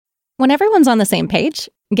When everyone's on the same page,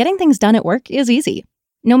 getting things done at work is easy.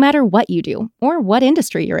 No matter what you do or what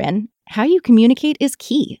industry you're in, how you communicate is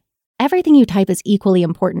key. Everything you type is equally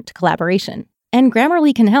important to collaboration, and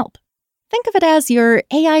Grammarly can help. Think of it as your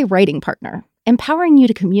AI writing partner, empowering you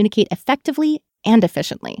to communicate effectively and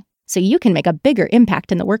efficiently, so you can make a bigger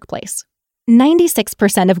impact in the workplace.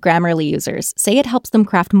 96% of Grammarly users say it helps them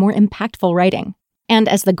craft more impactful writing. And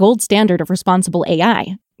as the gold standard of responsible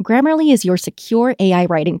AI, Grammarly is your secure AI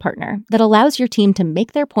writing partner that allows your team to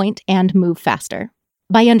make their point and move faster.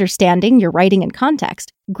 By understanding your writing and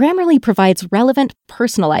context, Grammarly provides relevant,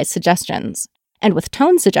 personalized suggestions. And with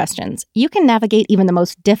tone suggestions, you can navigate even the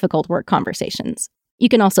most difficult work conversations. You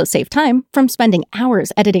can also save time from spending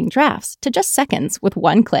hours editing drafts to just seconds with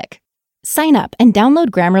one click. Sign up and download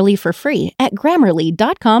Grammarly for free at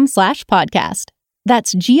grammarly.com/podcast.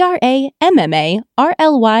 That's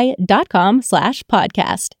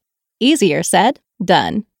GRAMMARLY.com/podcast. Easier said,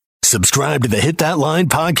 done. Subscribe to the Hit That Line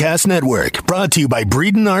Podcast Network, brought to you by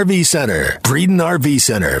Breeden RV Center. Breeden RV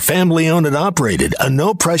Center, family owned and operated, a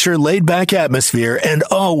no-pressure, laid-back atmosphere, and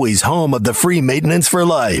always home of the free maintenance for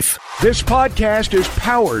life. This podcast is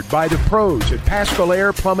powered by the pros at Paschal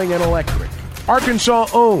Air Plumbing and Electric. Arkansas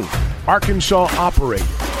owned, Arkansas operated.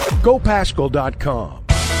 GoPaschal.com.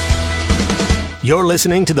 You're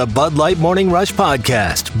listening to the Bud Light Morning Rush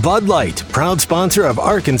Podcast. Bud Light, proud sponsor of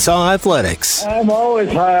Arkansas Athletics. I'm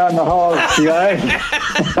always high on the hog, guys.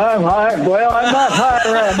 I'm high. Well, I'm not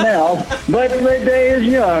high right now, but the day is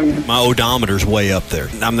young. My odometer's way up there.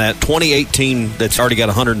 I'm that 2018 that's already got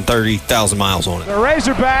 130,000 miles on it. The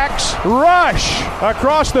Razorbacks rush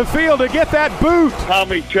across the field to get that boot.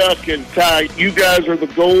 Tommy, Chuck, and Ty, you guys are the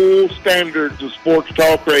gold standards of sports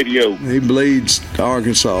talk radio. He bleeds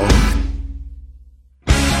Arkansas.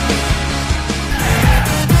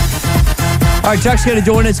 All right, Chuck's going to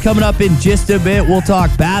join us coming up in just a bit. We'll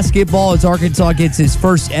talk basketball as Arkansas gets his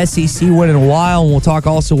first SEC win in a while, and we'll talk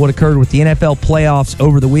also what occurred with the NFL playoffs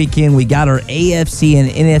over the weekend. We got our AFC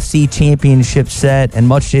and NFC championship set, and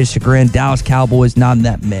much to his chagrin, Dallas Cowboys not in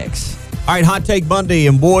that mix. All right, Hot Take Monday,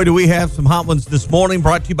 and boy, do we have some hot ones this morning,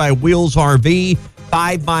 brought to you by Wheels RV,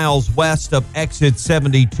 5 miles west of exit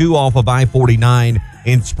 72 off of I-49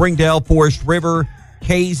 in Springdale, Forest River,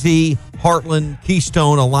 KZ, Heartland,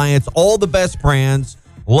 Keystone, Alliance, all the best brands,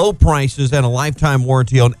 low prices, and a lifetime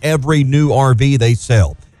warranty on every new RV they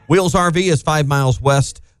sell. Wheels RV is 5 miles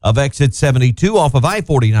west of exit 72 off of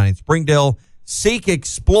I-49 in Springdale. Seek,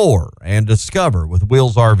 explore, and discover with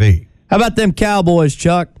Wheels RV. How about them Cowboys,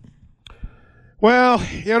 Chuck? Well,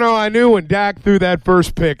 you know, I knew when Dak threw that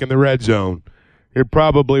first pick in the red zone, it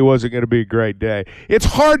probably wasn't going to be a great day. It's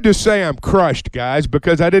hard to say I'm crushed, guys,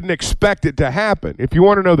 because I didn't expect it to happen. If you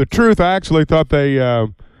want to know the truth, I actually thought they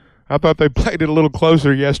played it a little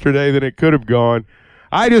closer yesterday than it could have gone.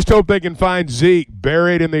 I just hope they can find Zeke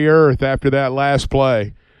buried in the earth after that last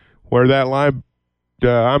play, where that line,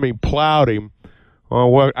 plowed him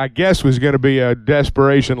on what I guess was going to be a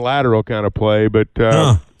desperation lateral kind of play, but.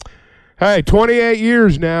 Hey, 28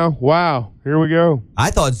 years now. Wow. Here we go.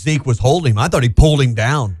 I thought Zeke was holding him. I thought he pulled him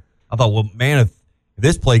down. I thought, well, man, if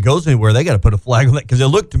this play goes anywhere, they got to put a flag on that, because it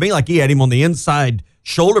looked to me like he had him on the inside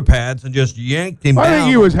shoulder pads and just yanked him down. I think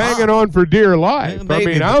he was hanging on for dear life. Yeah,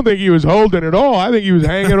 I don't think he was holding at all. I think he was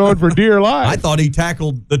hanging on for dear life. I thought he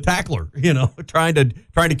tackled the tackler, trying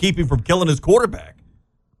to keep him from killing his quarterback.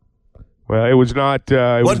 Well, it was not.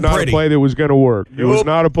 It was not pretty. A play that was going to work. Nope. It was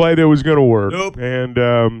not a play that was going to work. Nope.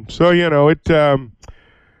 And so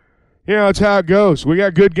it's how it goes. We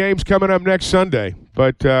got good games coming up next Sunday,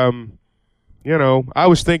 but I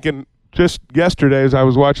was thinking just yesterday as I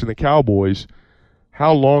was watching the Cowboys,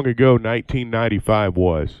 how long ago 1995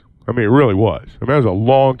 was. I mean, it really was. I mean, that was a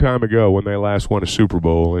long time ago when they last won a Super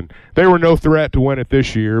Bowl, and they were no threat to win it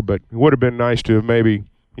this year. But it would have been nice to have maybe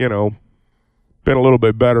been a little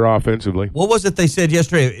bit better offensively. What was it they said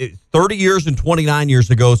yesterday? 30 years and 29 years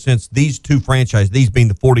ago since these two franchises, these being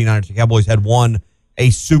the 49ers and Cowboys, had won a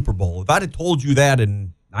Super Bowl. If I'd have told you that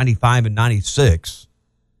in 95 and 96,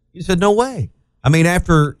 you said, no way. I mean,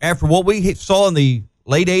 after what we saw in the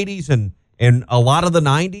late 80s and a lot of the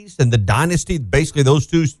 90s and the dynasty, basically those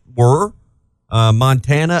two were,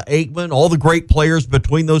 Montana, Aikman, all the great players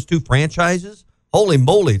between those two franchises, holy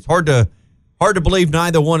moly, it's hard to believe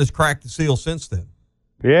neither one has cracked the seal since then.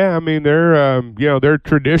 Yeah, I mean they're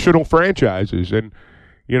traditional franchises, and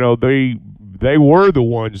they were the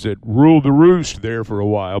ones that ruled the roost there for a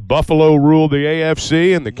while. Buffalo ruled the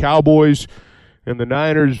AFC, and the Cowboys and the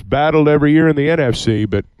Niners battled every year in the NFC.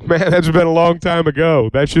 But man, that's been a long time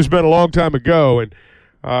ago. That's just been a long time ago, and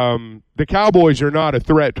the Cowboys are not a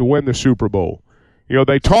threat to win the Super Bowl.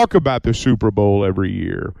 They talk about the Super Bowl every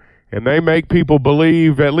year. And they make people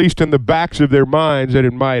believe, at least in the backs of their minds, that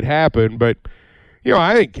it might happen. But,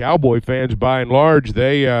 I think Cowboy fans, by and large,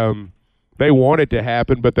 they want it to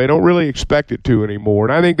happen, but they don't really expect it to anymore.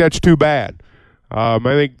 And I think that's too bad. I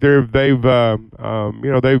think they've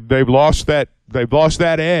lost that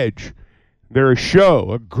edge. They're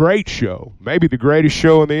a great show, maybe the greatest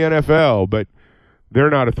show in the NFL, but they're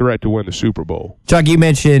not a threat to win the Super Bowl. Chuck, you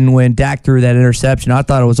mentioned when Dak threw that interception, I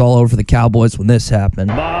thought it was all over the Cowboys when this happened.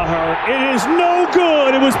 Maher, it is no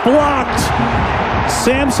good. It was blocked.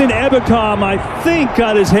 Samson Ebukam, I think,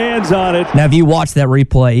 got his hands on it. Now, if you watch that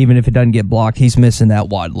replay, even if it doesn't get blocked, he's missing that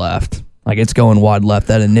wide left. Like, it's going wide left,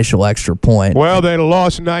 that initial extra point. Well, they'd have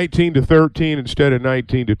lost 19-13 instead of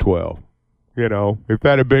 19-12. If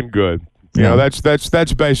that had been good.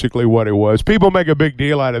 That's basically what it was. People make a big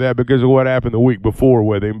deal out of that because of what happened the week before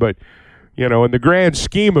with him. But, in the grand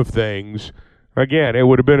scheme of things, again, it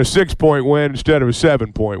would have been a 6-point win instead of a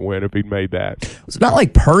 7-point win if he'd made that. It's not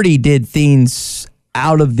like Purdy did things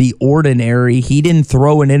out of the ordinary. He didn't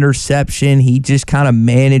throw an interception. He just kind of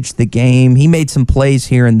managed the game. He made some plays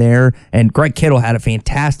here and there, and Greg Kittle had a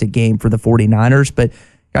fantastic game for the 49ers. But,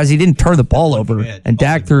 guys, he didn't turn the ball over, and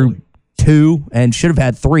Dak threw 2 and should have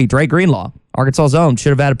had 3. Dre Greenlaw, Arkansas's own,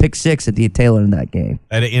 should have had a pick 6 at the tail end of that game.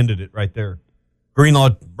 That ended it right there.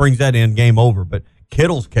 Greenlaw brings that in, game over. But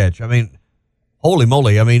Kittle's catch, holy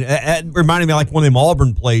moly. It reminded me like one of them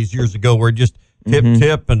Auburn plays years ago where just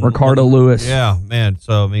tip and Ricardo Lewis. Yeah, man.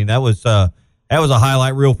 So that was a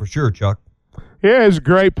highlight reel for sure, Chuck. Yeah, it's a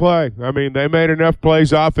great play. They made enough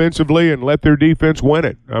plays offensively and let their defense win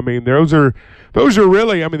it. Those are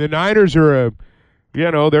really. The Niners are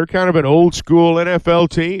they're kind of an old school NFL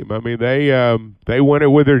team. They win it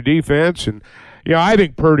with their defense, and I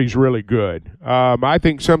think Purdy's really good. I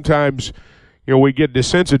think sometimes we get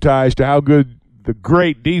desensitized to how good the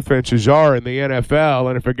great defenses are in the NFL,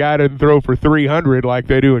 and if a guy doesn't throw for 300 like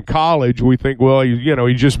they do in college, we think, well,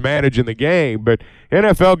 he's just managing the game. But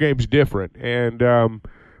NFL game's different, and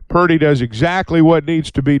Purdy does exactly what needs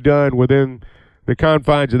to be done within the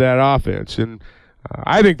confines of that offense. And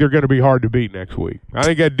I think they're going to be hard to beat next week. I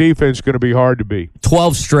think that defense is going to be hard to beat.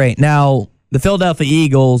 12 straight. Now, the Philadelphia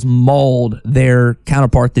Eagles mauled their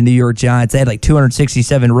counterpart, the New York Giants. They had like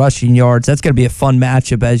 267 rushing yards. That's going to be a fun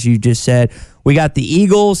matchup, as you just said. We got the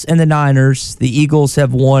Eagles and the Niners. The Eagles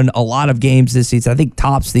have won a lot of games this season. I think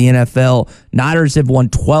tops the NFL. Niners have won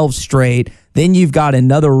 12 straight. Then you've got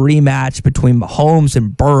another rematch between Mahomes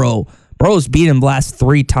and Burrow. Burrow's beat him the last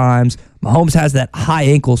 3 times. Mahomes has that high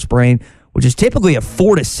ankle sprain, which is typically a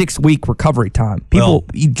 4 to 6 week recovery time.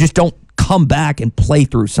 You just don't come back and play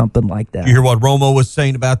through something like that. You hear what Romo was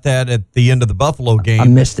saying about that at the end of the Buffalo game? I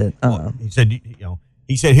missed it.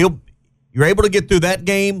 He said you're able to get through that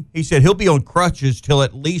game. He said he'll be on crutches till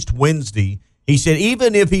at least Wednesday. He said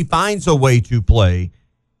even if he finds a way to play,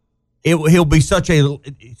 he'll be so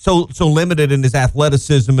limited in his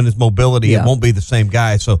athleticism and his mobility. It won't be the same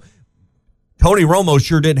guy. So Tony Romo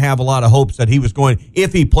sure didn't have a lot of hopes that he was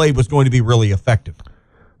if he played, was going to be really effective.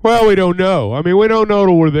 Well, we don't know. We don't know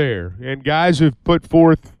till we're there. And guys have put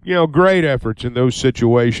forth, great efforts in those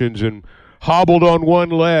situations and hobbled on one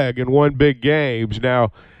leg in won big games.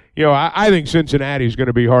 Now, I think Cincinnati's going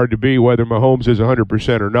to be hard to beat whether Mahomes is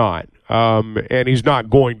 100% or not. And he's not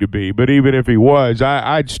going to be. But even if he was,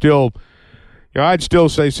 I'd still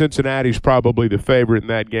say Cincinnati's probably the favorite in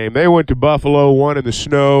that game. They went to Buffalo, won in the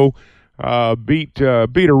snow. Beat a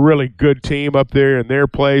really good team up there in their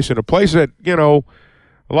place, and a place that a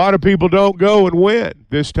lot of people don't go and win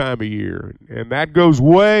this time of year, and that goes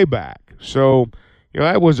way back. So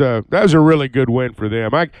that was a really good win for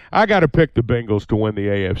them. I got to pick the Bengals to win the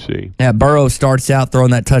AFC. Yeah, Burrow starts out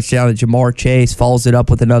throwing that touchdown to Jamar Chase, follows it up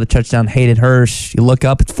with another touchdown to Hayden Hurst. You look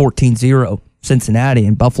up, it's 14-0 Cincinnati,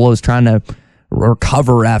 and Buffalo's trying to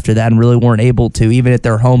recover after that and really weren't able to, even at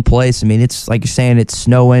their home place. It's like you're saying, it's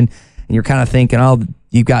snowing. And you're kind of thinking,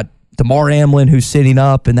 you've got DeMar Hamlin who's sitting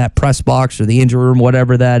up in that press box or the injury room,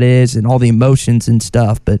 whatever that is, and all the emotions and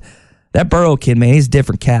stuff. But that Burrow kid, man, he's a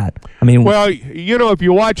different cat. Well, if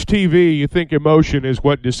you watch TV, you think emotion is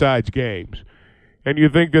what decides games. And you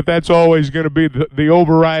think that that's always going to be the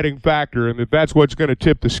overriding factor and that's what's going to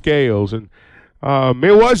tip the scales. And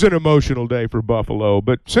it was an emotional day for Buffalo,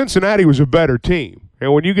 but Cincinnati was a better team.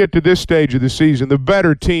 And when you get to this stage of the season, the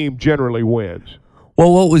better team generally wins.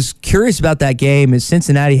 Well, what was curious about that game is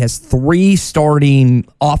Cincinnati has 3 starting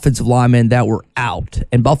offensive linemen that were out,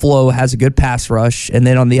 and Buffalo has a good pass rush. And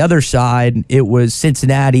then on the other side, it was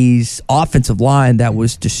Cincinnati's offensive line that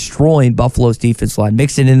was destroying Buffalo's defense line.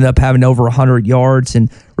 Mixon ended up having over 100 yards, and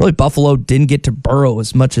really Buffalo didn't get to Burrow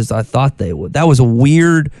as much as I thought they would. That was a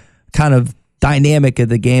weird kind of dynamic of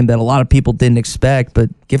the game that a lot of people didn't expect. But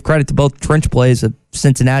give credit to both trench plays of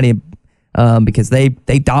Cincinnati because they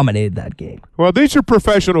dominated that game. Well, these are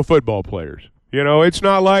professional football players. It's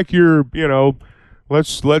not like you're,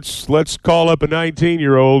 let's call up a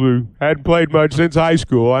 19-year-old who hadn't played much since high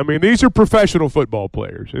school. I mean, these are professional football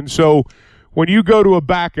players. And so when you go to a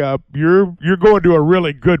backup, you're going to a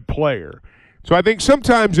really good player. So I think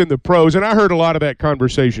sometimes in the pros, and I heard a lot of that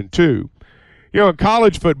conversation too, in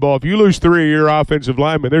college football, if you lose 3 of your offensive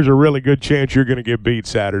linemen, there's a really good chance you're going to get beat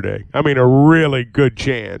Saturday. I mean, a really good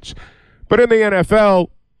chance. But in the NFL,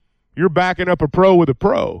 you're backing up a pro with a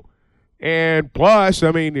pro. And plus,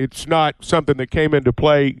 I mean, it's not something that came into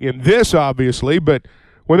play in this, obviously, but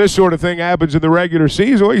when this sort of thing happens in the regular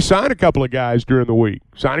season, well, you sign a couple of guys during the week,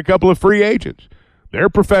 sign a couple of free agents. They're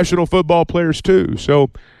professional football players too.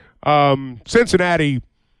 So Cincinnati,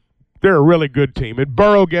 they're a really good team. And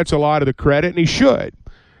Burrow gets a lot of the credit, and he should.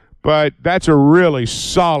 But that's a really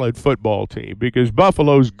solid football team because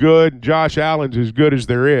Buffalo's good, and Josh Allen's as good as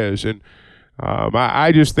there is. And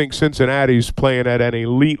I just think Cincinnati's playing at an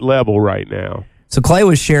elite level right now. So Clay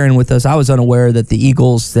was sharing with us, I was unaware that the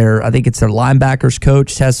Eagles, I think it's their linebackers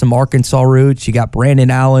coach, has some Arkansas roots. You got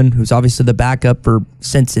Brandon Allen, who's obviously the backup for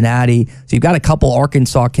Cincinnati. So you've got a couple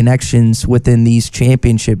Arkansas connections within these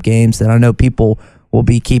championship games that I know people will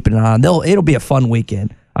be keeping an eye on. It'll be a fun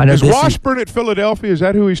weekend. I know. Is Washburn at Philadelphia? Is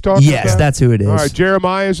that who he's talking about? Yes, that's who it is. All right,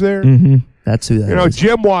 Jeremiah's there? Mm-hmm. That's who that is.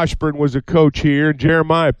 Jim Washburn was a coach here, and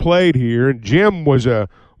Jeremiah played here, and Jim was a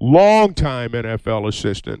long-time NFL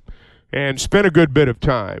assistant and spent a good bit of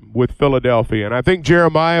time with Philadelphia. And I think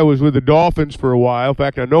Jeremiah was with the Dolphins for a while. In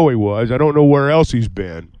fact, I know he was. I don't know where else he's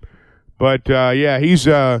been. But, he's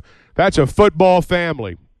that's a football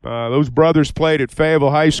family. Those brothers played at Fayetteville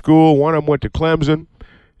High School. One of them went to Clemson.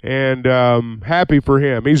 And happy for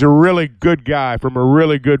him. He's a really good guy from a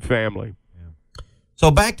really good family. So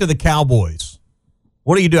back to the Cowboys.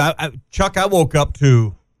 What do you do? Chuck, I woke up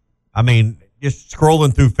to, just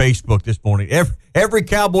scrolling through Facebook this morning. Every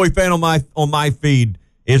Cowboy fan on my feed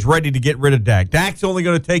is ready to get rid of Dak. Dak's only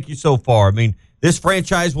going to take you so far. I mean, this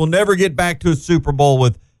franchise will never get back to a Super Bowl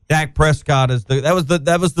with Dak Prescott.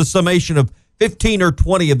 That was the summation of 15 or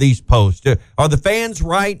 20 of these posts. Are the fans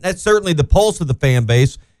right? That's certainly the pulse of the fan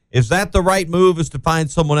base. Is that the right move, is to find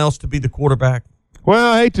someone else to be the quarterback?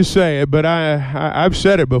 Well, I hate to say it, but I've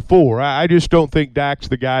said it before. I just don't think Dak's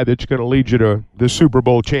the guy that's going to lead you to the Super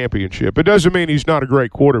Bowl championship. It doesn't mean he's not a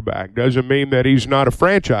great quarterback. Doesn't mean that he's not a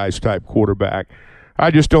franchise-type quarterback.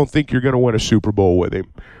 I just don't think you're going to win a Super Bowl with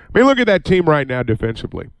him. I mean, look at that team right now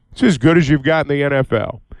defensively. It's as good as you've got in the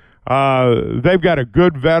NFL. They've got a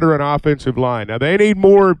good veteran offensive line. Now, they need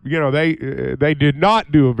more. They did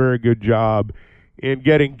not do a very good job in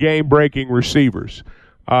getting game-breaking receivers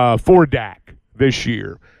for Dak this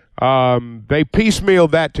year. They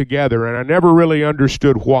piecemealed that together, and I never really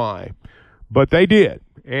understood why, but they did.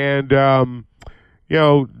 And,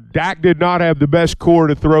 Dak did not have the best core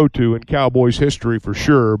to throw to in Cowboys history for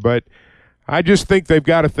sure, but I just think they've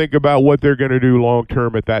got to think about what they're going to do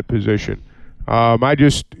long-term at that position. I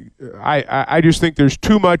just think there's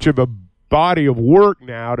too much of a body of work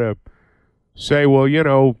now to say,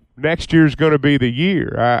 well, next year's going to be the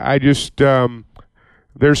year.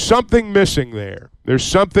 There's something missing there. There's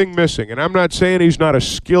something missing. And I'm not saying he's not a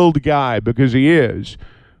skilled guy, because he is,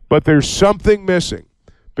 but there's something missing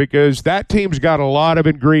because that team's got a lot of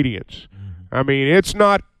ingredients. I mean, it's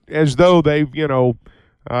not as though they've,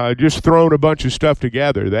 just thrown a bunch of stuff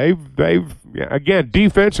together. They've again,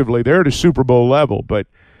 defensively, they're at a Super Bowl level, but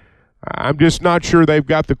I'm just not sure they've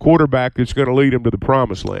got the quarterback that's going to lead them to the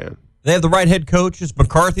promised land. They have the right head coach. Is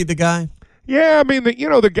McCarthy the guy? Yeah, I mean,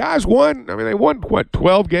 the guys won. I mean, they won,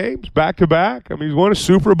 12 games back-to-back? I mean, he's won a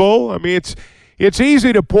Super Bowl. I mean, it's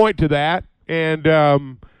easy to point to that. And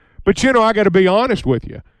but, I got to be honest with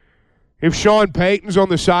you. If Sean Payton's on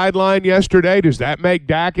the sideline yesterday, does that make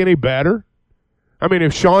Dak any better? I mean,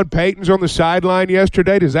 if Sean Payton's on the sideline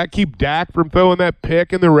yesterday, does that keep Dak from throwing that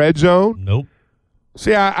pick in the red zone? Nope.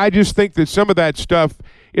 See, I just think that some of that stuff,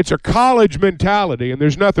 it's a college mentality, and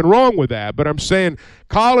there's nothing wrong with that. But I'm saying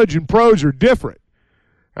college and pros are different.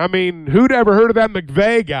 I mean, who'd ever heard of that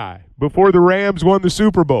McVay guy before the Rams won the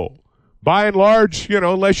Super Bowl? By and large,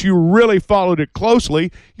 unless you really followed it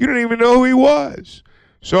closely, you didn't even know who he was.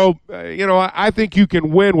 So, I think you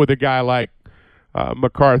can win with a guy like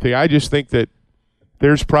McCarthy. I just think that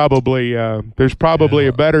there's probably a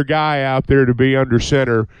better guy out there to be under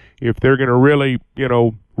center if they're going to really,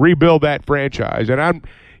 rebuild that franchise. And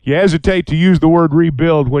you hesitate to use the word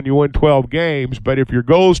rebuild when you win 12 games, but if your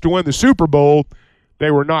goal is to win the Super Bowl, They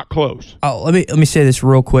were not close. Oh, let me say this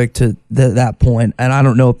real quick to that point, and I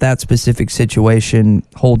don't know if that specific situation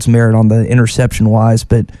holds merit on the interception-wise,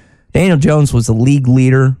 but Daniel Jones was the league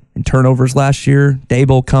leader in turnovers last year.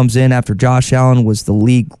 Dable comes in after Josh Allen was the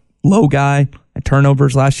league low guy at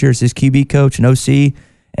turnovers last year as his QB coach and OC,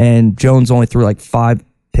 and Jones only threw like 5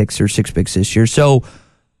 picks or 6 picks this year. So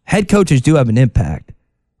head coaches do have an impact.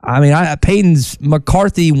 I mean,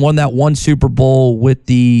 McCarthy won that one Super Bowl with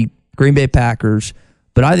the Green Bay Packers,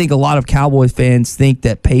 but I think a lot of Cowboys fans think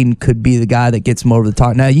that Peyton could be the guy that gets him over the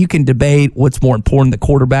top. Now, you can debate what's more important, the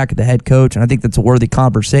quarterback or the head coach, and I think that's a worthy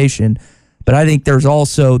conversation. But I think there's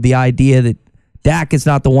also the idea that Dak is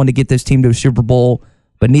not the one to get this team to a Super Bowl,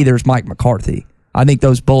 but neither is Mike McCarthy. I think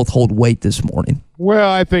those both hold weight this morning.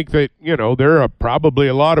 Well, I think that, there are probably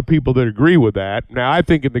a lot of people that agree with that. Now, I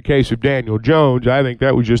think in the case of Daniel Jones, I think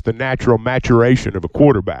that was just the natural maturation of a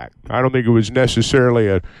quarterback. I don't think it was necessarily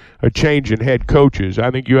a change in head coaches.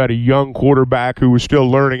 I think you had a young quarterback who was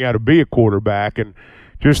still learning how to be a quarterback, and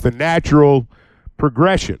just the natural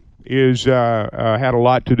progression is had a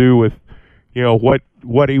lot to do with,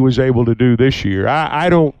 what he was able to do this year. I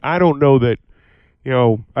don't know that,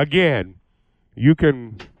 again, you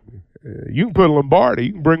can put Lombardi.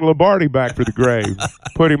 You can bring Lombardi back for the grave.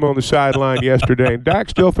 Put him on the sideline yesterday, and Dak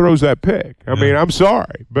still throws that pick. I mean, I'm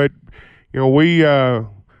sorry, but we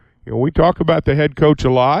talk about the head coach a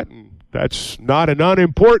lot, and that's not an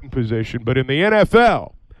unimportant position. But in the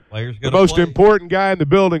NFL, the most important guy in the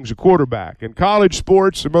building is a quarterback. In college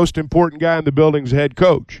sports, the most important guy in the building is a head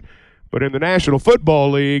coach. But in the National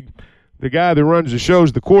Football League, the guy that runs the show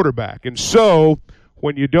is the quarterback. And so,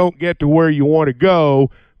 when you don't get to where you want to go,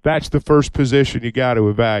 that's the first position you got to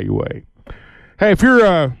evaluate. Hey, if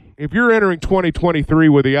you're entering 2023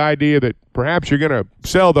 with the idea that perhaps you're going to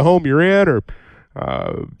sell the home you're in or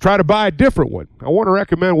try to buy a different one, I want to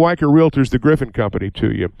recommend Weicker Realtors, the Griffin Company,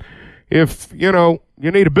 to you. If, you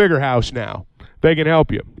need a bigger house now, they can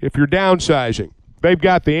help you. If you're downsizing, they've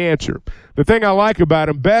got the answer. The thing I like about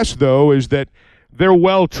them best, though, is that they're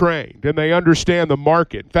well-trained, and they understand the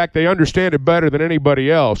market. In fact, they understand it better than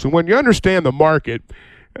anybody else. And when you understand the market,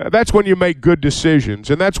 that's when you make good decisions,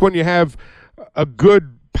 and that's when you have a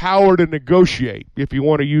good power to negotiate, if you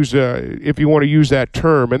want to use that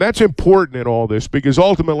term. And that's important in all this, because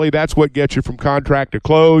ultimately that's what gets you from contract to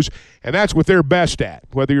close, and that's what they're best at,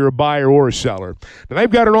 whether you're a buyer or a seller. Now,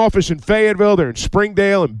 they've got an office in Fayetteville, they're in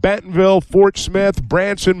Springdale, in Bentonville, Fort Smith,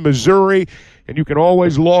 Branson, Missouri, and you can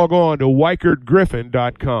always log on to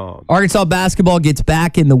WeichertGriffin.com. Arkansas basketball gets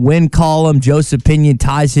back in the win column. Joseph Pinion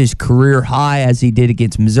ties his career high as he did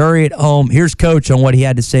against Missouri at home. Here's Coach on what he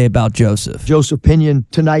had to say about Joseph. Joseph Pinion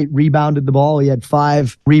tonight rebounded the ball. He had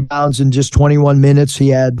 5 rebounds in just 21 minutes. He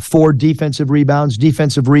had 4 defensive rebounds.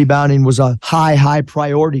 Defensive rebounding was a high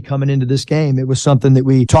priority coming into this game. It was something that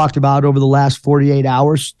we talked about over the last 48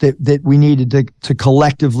 hours that we needed to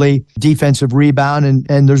collectively defensive rebound.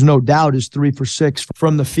 And there's no doubt his 3 for 6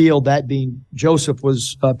 from the field, that being Joseph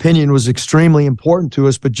Pinion was extremely important to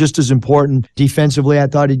us, but just as important defensively, I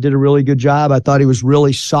thought he did a really good job. I thought he was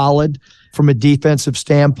really solid from a defensive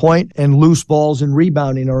standpoint, and loose balls and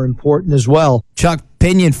rebounding are important as well. Chuck,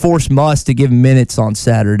 Pinion forced Muss to give him minutes on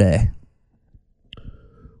Saturday.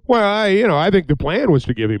 Well, I think the plan was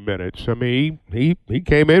to give him minutes. I mean, he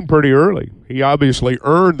came in pretty early. He obviously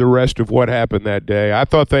earned the rest of what happened that day. I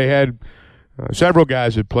thought they had several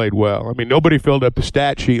guys that played well. I mean, nobody filled up the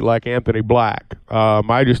stat sheet like Anthony Black.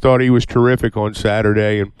 I just thought he was terrific on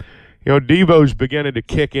Saturday. And, Devo's beginning to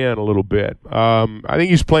kick in a little bit. I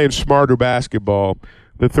think he's playing smarter basketball.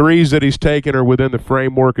 The threes that he's taken are within the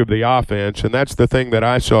framework of the offense, and that's the thing that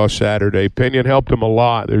I saw Saturday. Pinion helped him a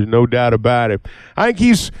lot. There's no doubt about it. I think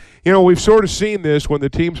he's, we've sort of seen this when the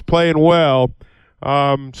team's playing well.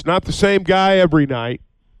 It's not the same guy every night.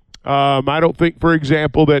 I don't think, for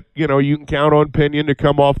example, that, you can count on Pinion to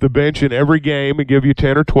come off the bench in every game and give you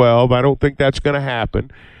 10 or 12. I don't think that's going to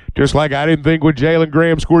happen. Just like I didn't think when Jalen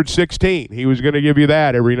Graham scored 16, he was going to give you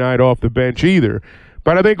that every night off the bench either.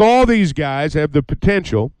 But I think all these guys have the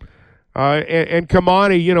potential. And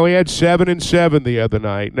Kamani, he had 7 and 7 the other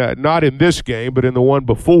night. Not in this game, but in the one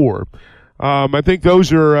before. I think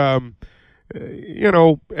those are...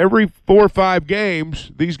 every 4 or 5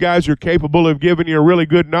 games, these guys are capable of giving you a really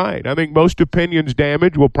good night. I think most of Pinion's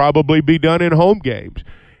damage will probably be done in home games.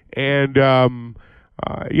 And,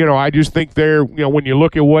 I just think when you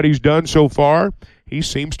look at what he's done so far, he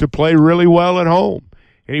seems to play really well at home.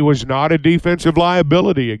 And he was not a defensive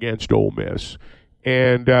liability against Ole Miss.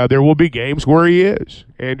 And there will be games where he is.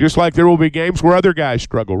 And just like there will be games where other guys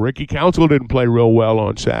struggle. Ricky Council didn't play real well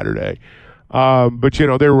on Saturday. But,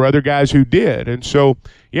 there were other guys who did. And so,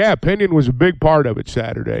 Pinion was a big part of it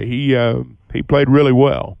Saturday. He played really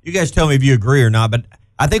well. You guys tell me if you agree or not, but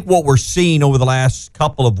I think what we're seeing over the last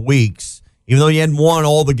couple of weeks, even though you hadn't won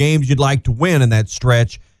all the games you'd like to win in that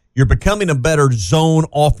stretch, you're becoming a better zone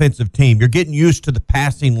offensive team. You're getting used to the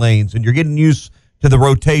passing lanes, and you're getting used to the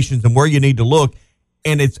rotations and where you need to look.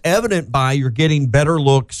 And it's evident by you're getting better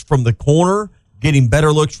looks from the corner, getting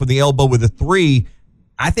better looks from the elbow with a three.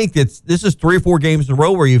 I think this is 3 or 4 games in a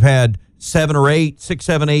row where you've had 7 or 8, 6,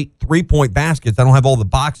 7, 8 3-point baskets. I don't have all the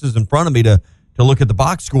boxes in front of me to look at the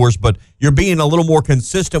box scores, but you're being a little more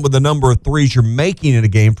consistent with the number of threes you're making in a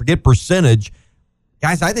game. Forget percentage.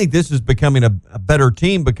 Guys, I think this is becoming a better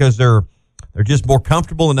team because they're just more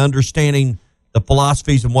comfortable in understanding the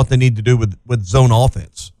philosophies and what they need to do with zone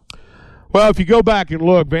offense. Well, if you go back and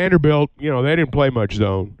look, Vanderbilt, they didn't play much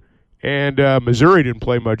zone, and Missouri didn't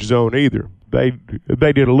play much zone either. They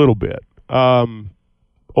did a little bit.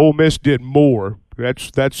 Ole Miss did more.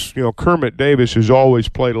 That's Kermit Davis has always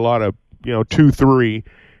played a lot of 2-3,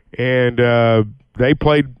 and they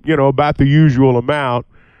played about the usual amount.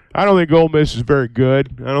 I don't think Ole Miss is very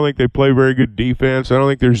good. I don't think they play very good defense. I don't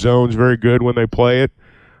think their zone's very good when they play it.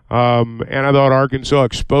 And I thought Arkansas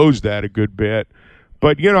exposed that a good bit.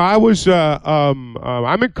 But I'm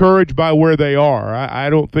encouraged by where they are. I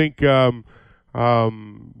don't think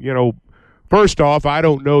first off, I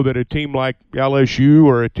don't know that a team like LSU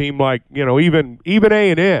or a team like even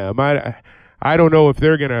A&M. I don't know if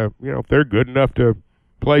they're gonna if they're good enough to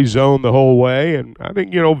play zone the whole way. And I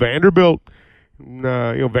think Vanderbilt.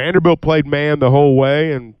 Vanderbilt played man the whole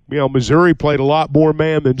way, and Missouri played a lot more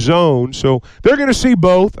man than zone. So they're going to see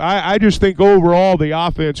both. I just think overall the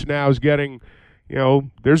offense now is getting,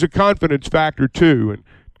 there's a confidence factor too, and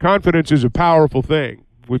confidence is a powerful thing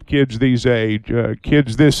with kids this age, and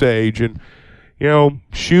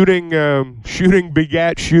shooting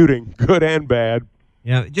begat shooting, good and bad.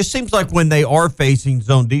 Yeah, it just seems like when they are facing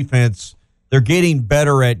zone defense, they're getting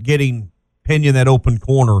better at getting Pinion that open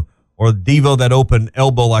corner, or Devo that open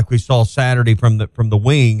elbow like we saw Saturday from the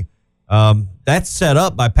wing. That's set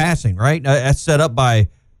up by passing, right? That's set up by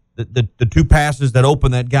the 2 passes that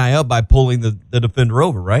open that guy up by pulling the defender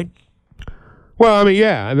over, right? Well, I mean,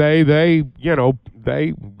 yeah, they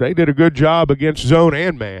did a good job against zone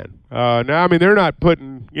and man. Now, I mean, they're not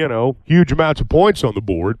putting huge amounts of points on the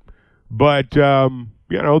board, but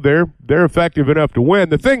they're effective enough to win.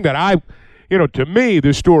 The thing that to me,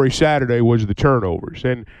 the story Saturday was the turnovers.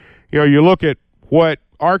 And you look at what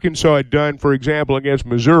Arkansas had done, for example, against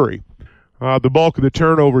Missouri. The bulk of the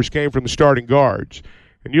turnovers came from the starting guards.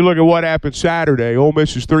 And you look at what happened Saturday, Ole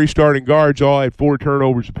Miss's 3 starting guards all had 4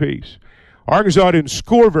 turnovers apiece. Arkansas didn't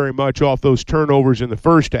score very much off those turnovers in the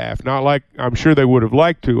first half, not like I'm sure they would have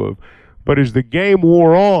liked to have. But as the game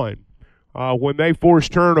wore on, when they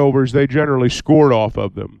forced turnovers, they generally scored off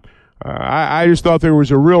of them. I just thought there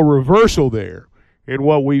was a real reversal there in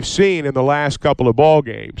what we've seen in the last couple of ball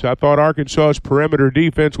games. I thought Arkansas's perimeter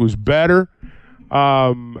defense was better.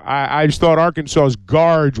 I just thought Arkansas's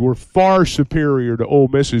guards were far superior to Ole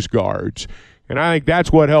Miss's guards, and I think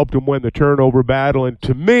that's what helped them win the turnover battle. And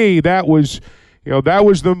to me, that was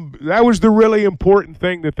the really important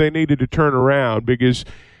thing that they needed to turn around, because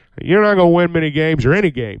you're not going to win many games or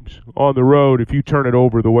any games on the road if you turn it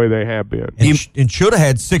over the way they have been. And should have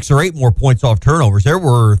had 6 or 8 more points off turnovers. There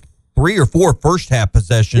were 3 or 4 first half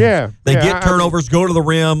possessions. They get turnovers, go to the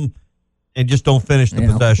rim, and just don't finish the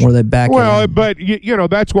possession. Or they back but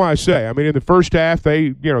that's why I say, I mean, in the first half, they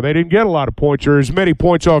didn't get a lot of points or as many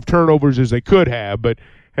points off turnovers as they could have. But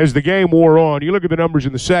as the game wore on, you look at the numbers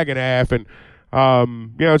in the second half, and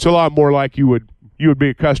it's a lot more like you would be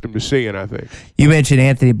accustomed to seeing, I think. You mentioned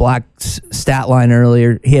Anthony Black's stat line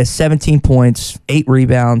earlier. He has 17 points, 8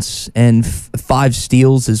 rebounds, and 5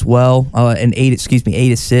 steals as well, and 8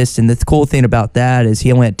 assists. And the cool thing about that is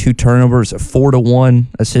he only had 2 turnovers, a 4-to-1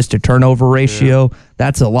 assist-to-turnover ratio. Yeah.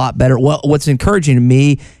 That's a lot better. Well, what's encouraging to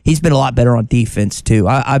me, he's been a lot better on defense, too.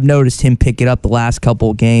 I've noticed him pick it up the last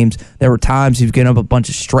couple of games. There were times he was getting up a bunch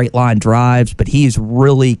of straight-line drives, but he's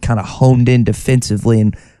really kind of honed in defensively,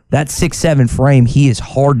 and that 6'7" frame, he is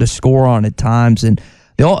hard to score on at times. And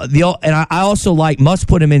I also must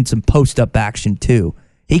put him in some post-up action too.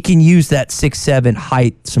 He can use that 6'7"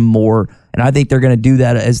 height some more, and I think they're going to do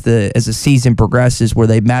that as the season progresses, where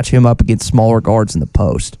they match him up against smaller guards in the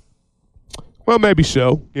post. Well, maybe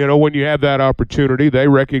so. When you have that opportunity, they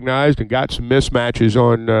recognized and got some mismatches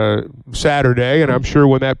on Saturday, and I'm sure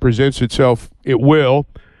when that presents itself, it will.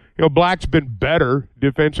 Black's been better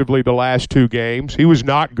defensively the last 2 games. He was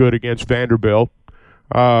not good against Vanderbilt.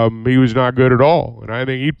 He was not good at all, and I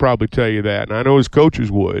think he'd probably tell you that, and I know his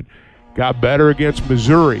coaches would. got better against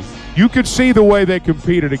Missouri. You could see the way they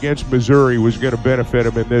competed against Missouri was going to benefit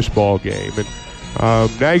them in this ball game. And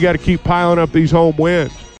now you got to keep piling up these home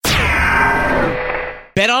wins.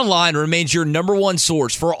 BetOnline remains your number one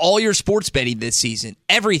source for all your sports betting this season.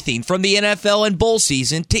 Everything from the NFL and bowl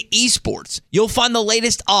season to esports. You'll find the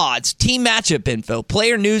latest odds, team matchup info,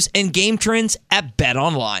 player news, and game trends at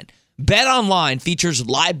BetOnline. BetOnline features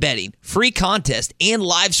live betting, free contests, and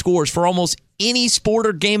live scores for almost any sport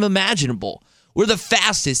or game imaginable. We're the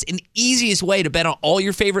fastest and easiest way to bet on all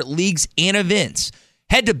your favorite leagues and events.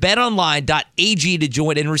 Head to betonline.ag to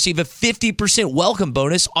join and receive a 50% welcome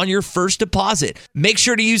bonus on your first deposit. Make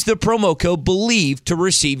sure to use the promo code BELIEVE to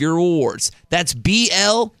receive your rewards. That's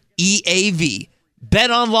BLEAV.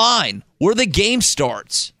 BetOnline, where the game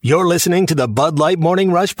starts. You're listening to the Bud Light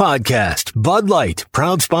Morning Rush Podcast. Bud Light,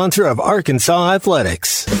 proud sponsor of Arkansas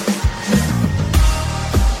Athletics.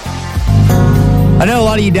 I know a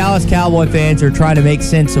lot of you Dallas Cowboy fans are trying to make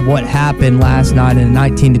sense of what happened last night in a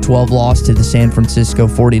 19-12 loss to the San Francisco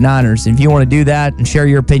 49ers. And if you want to do that and share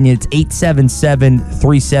your opinion, it's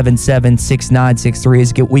 877-377-6963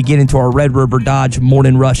 as we get into our Red River Dodge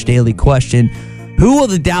Morning Rush Daily Question. Who will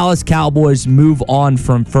the Dallas Cowboys move on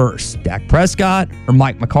from first, Dak Prescott or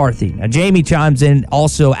Mike McCarthy? Now, Jamie chimes in,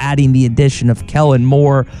 also adding the addition of Kellen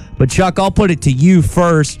Moore. But, Chuck, I'll put it to you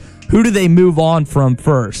first. Who do they move on from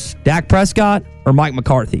first, Dak Prescott or Mike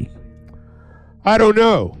McCarthy? I don't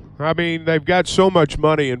know. I mean, they've got so much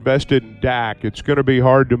money invested in Dak, it's going to be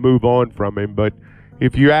hard to move on from him. But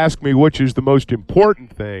if you ask me which is the most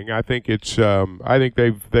important thing, I think it's I think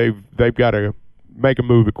they've got to make a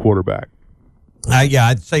move at quarterback.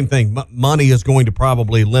 Yeah, same thing. Money is going to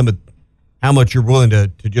probably limit how much you're willing to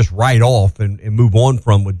just write off and move on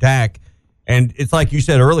from with Dak. And it's like you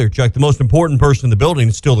said earlier, Chuck, the most important person in the building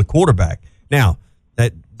is still the quarterback. Now,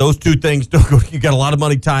 those two things don't go. You got a lot of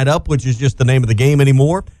money tied up, which is just the name of the game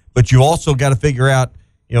anymore. But you also got to figure out,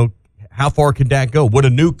 how far can Dak go? Would a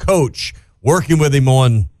new coach working with him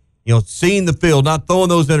on, seeing the field, not throwing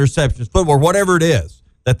those interceptions, football, whatever it is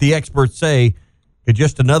that the experts say, could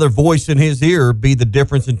just another voice in his ear be the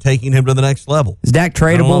difference in taking him to the next level? Is Dak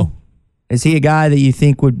tradable? Is he a guy that you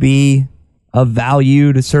think would be of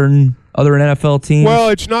value to certain other NFL teams? Well,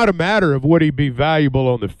 it's not a matter of would he be valuable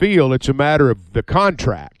on the field. It's a matter of the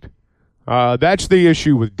contract. That's the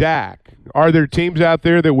issue with Dak. Are there teams out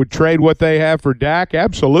there that would trade what they have for Dak?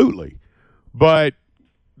 Absolutely. But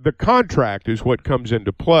the contract is what comes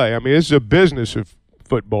into play. I mean, this is a business of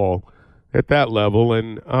football at that level.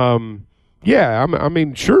 And, I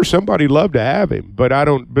mean, sure, somebody'd love to have him, but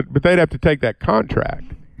but they'd have to take that contract.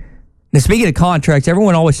 Now, speaking of contracts,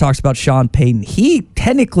 everyone always talks about Sean Payton.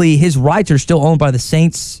 Technically, his rights are still owned by the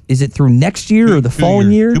Saints. Is it through next year or the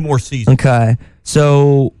following year? 2 more seasons. Okay.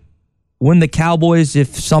 So when the Cowboys,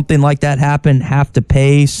 if something like that happened, have to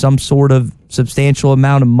pay some sort of substantial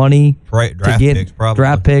amount of money to get picks, probably.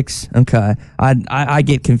 Draft picks? Okay. I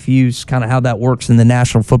get confused kind of how that works in the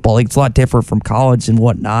National Football League. It's a lot different from college and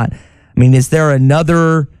whatnot. I mean, is there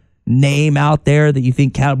another name out there that you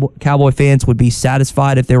think Cowboy fans would be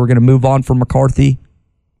satisfied if they were going to move on from McCarthy?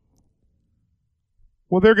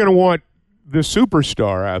 Well, they're going to want the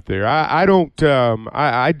superstar out there. I don't.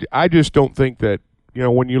 I just don't think that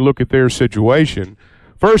when you look at their situation.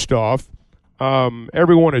 First off,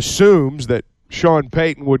 everyone assumes that Sean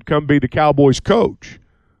Payton would come be the Cowboys coach.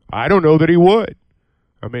 I don't know that he would.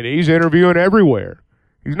 I mean, he's interviewing everywhere.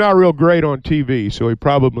 He's not real great on TV, so he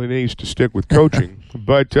probably needs to stick with coaching.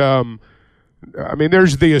 But, I mean,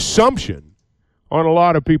 there's the assumption on a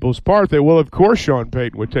lot of people's part that, well, of course Sean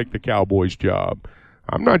Payton would take the Cowboys job.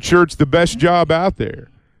 I'm not sure it's the best job out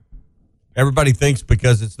there. Everybody thinks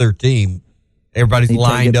because it's their team, everybody's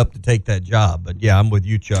lined up to take that job. But, yeah, I'm with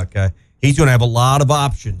you, Chuck. He's going to have a lot of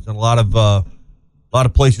options and a lot of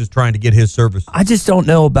places trying to get his service. I just don't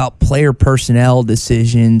know about player personnel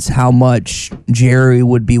decisions, how much Jerry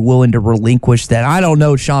would be willing to relinquish that. I don't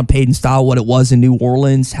know Sean Payton's style, what it was in New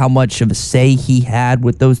Orleans, how much of a say he had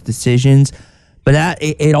with those decisions. But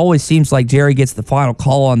it always seems like Jerry gets the final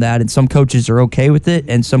call on that, and some coaches are okay with it,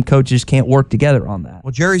 and some coaches can't work together on that.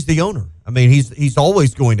 Well, Jerry's the owner. I mean, he's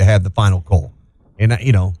always going to have the final call. And,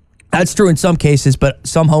 that's true in some cases, but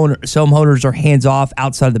some owners are hands-off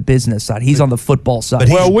outside of the business side. He's on the football side.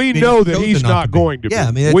 Well, we know that he's not going to be. Yeah,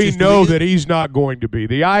 I mean, we know that he's not going to be.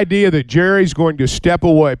 The idea that Jerry's going to step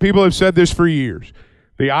away, people have said this for years,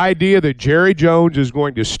 the idea that Jerry Jones is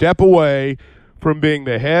going to step away from being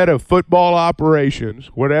the head of football operations,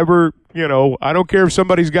 whatever, I don't care if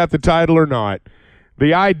somebody's got the title or not,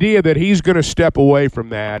 the idea that he's going to step away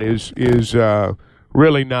from that is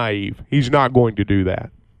really naive. He's not going to do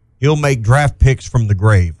that. He'll make draft picks from the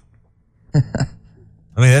grave. I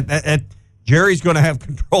mean, Jerry's going to have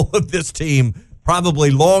control of this team probably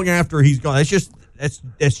long after he's gone.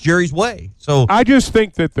 That's Jerry's way. So I just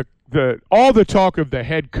think that the all the talk of the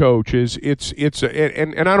head coach is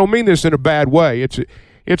and I don't mean this in a bad way.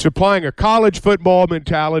 It's applying a college football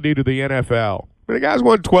mentality to the NFL. I mean, the guys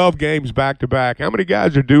won 12 games back to back. How many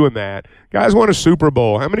guys are doing that? Guys won a Super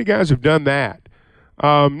Bowl. How many guys have done that?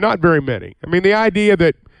 Not very many. I mean, the idea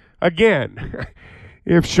that, again,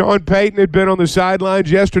 if Sean Payton had been on the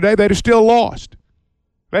sidelines yesterday, they'd have still lost.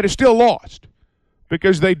 They'd have still lost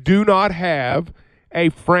because they do not have a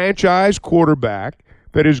franchise quarterback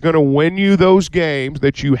that is going to win you those games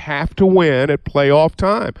that you have to win at playoff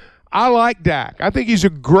time. I like Dak. I think he's a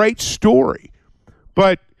great story,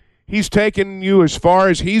 but he's taken you as far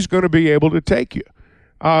as he's going to be able to take you.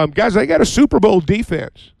 Guys, they got a Super Bowl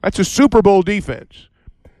defense. That's a Super Bowl defense.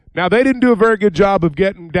 Now, they didn't do a very good job of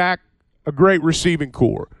getting Dak a great receiving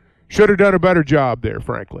core. Should have done a better job there,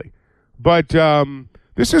 frankly. But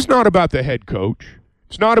this is not about the head coach.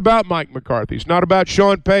 It's not about Mike McCarthy. It's not about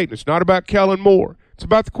Sean Payton. It's not about Kellen Moore. It's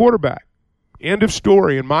about the quarterback. End of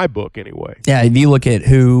story in my book, anyway. Yeah, if you look at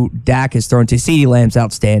who Dak has thrown to, CeeDee Lamb's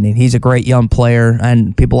outstanding. He's a great young player,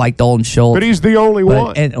 and people like Dalton Schultz. But he's the only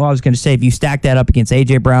one. And I was going to say, if you stack that up against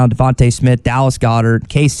A.J. Brown, Devontae Smith, Dallas Goedert,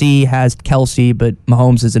 KC has Kelsey, but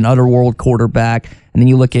Mahomes is an otherworld quarterback. And then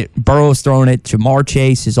you look at Burrow's throwing it, Jamar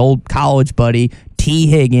Chase, his old college buddy, T.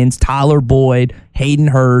 Higgins, Tyler Boyd, Hayden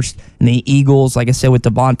Hurst, and the Eagles, like I said, with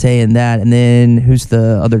Devontae and that. And then who's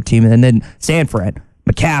the other team? And then San Fran,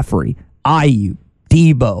 McCaffrey, Ayuk,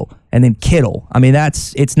 Debo, and then Kittle. I mean,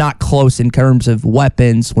 it's not close in terms of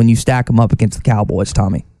weapons when you stack them up against the Cowboys,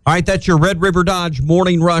 Tommy. All right, that's your Red River Dodge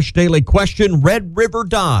Morning Rush Daily Question. Red River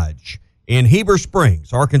Dodge in Heber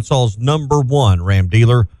Springs, Arkansas's #1 Ram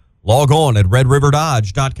dealer. Log on at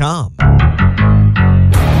redriverdodge.com.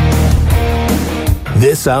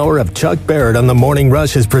 This hour of Chuck Barrett on the Morning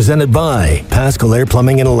Rush is presented by Pascal Air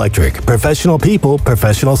Plumbing and Electric. Professional people,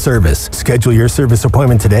 professional service. Schedule your service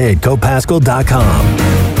appointment today at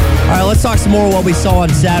gopascal.com. All right, let's talk some more of what we saw on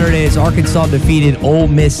Saturday as Arkansas defeated Ole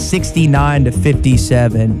Miss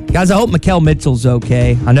 69-57. Guys, I hope Mikael Mitchell's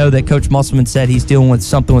okay. I know that Coach Musselman said he's dealing with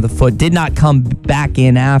something with a foot. Did not come back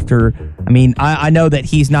in after. I mean, I know that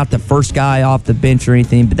he's not the first guy off the bench or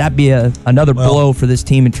anything, but that'd be another blow for this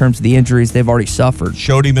team in terms of the injuries they've already suffered.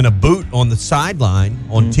 Showed him in a boot on the sideline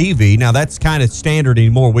on TV. Now, that's kind of standard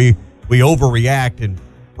anymore. We overreact and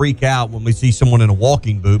freak out when we see someone in a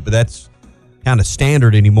walking boot, but that's kind of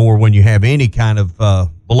standard anymore when you have any kind of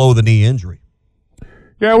below-the-knee injury.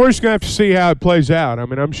 Yeah, we're just going to have to see how it plays out. I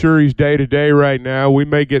mean, I'm sure he's day-to-day right now. We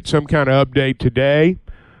may get some kind of update today.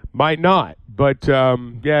 Might not. But,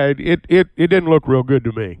 yeah, it didn't look real good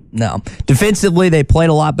to me. No. Defensively, they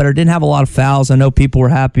played a lot better. Didn't have a lot of fouls. I know people were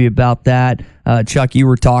happy about that. Chuck, you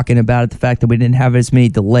were talking about it, the fact that we didn't have as many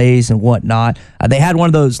delays and whatnot. They had one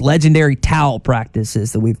of those legendary towel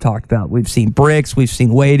practices that we've talked about. We've seen bricks, we've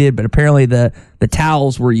seen weighted, but apparently the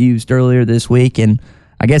towels were used earlier this week. And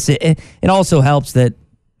I guess it also helps that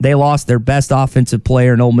they lost their best offensive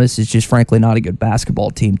player, and Ole Miss is just frankly not a good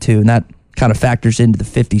basketball team, too. And that kind of factors into the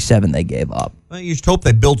 57 they gave up. Well, you just hope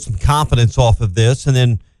they build some confidence off of this. And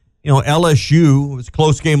then, LSU, it was a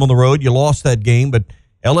close game on the road. You lost that game, but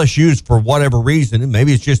LSU's, for whatever reason, and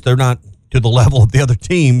maybe it's just they're not to the level of the other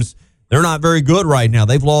teams, they're not very good right now.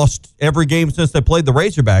 They've lost every game since they played the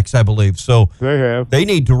Razorbacks, I believe. So they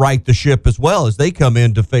need to right the ship as well as they come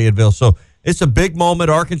into Fayetteville. So it's a big moment.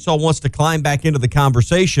 Arkansas wants to climb back into the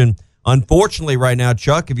conversation. Unfortunately, right now,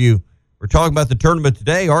 Chuck, if you we're talking about the tournament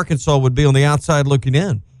today, Arkansas would be on the outside looking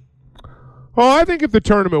in. Well, I think if the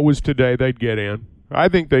tournament was today, they'd get in. I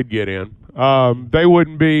think they'd get in. They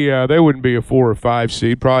wouldn't be a 4 or 5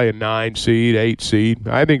 seed, probably a 9 seed, 8 seed.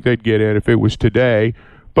 I think they'd get in if it was today.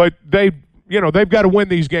 But they've got to win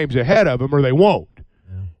these games ahead of them or they won't.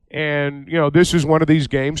 Yeah. And, this is one of these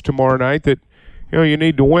games tomorrow night that, you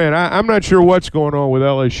need to win. I'm not sure what's going on with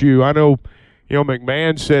LSU. I know,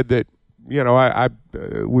 McMahon said that, I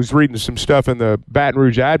was reading some stuff in the Baton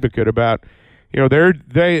Rouge Advocate about,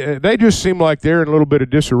 they just seem like they're in a little bit of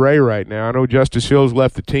disarray right now. I know Justice Hill's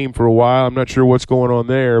left the team for a while. I'm not sure what's going on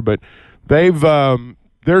there, but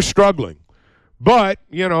they're struggling. But,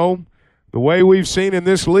 the way we've seen in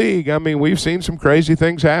this league, I mean, we've seen some crazy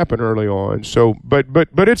things happen early on. So, but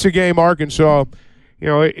it's a game Arkansas,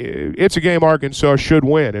 it's a game Arkansas should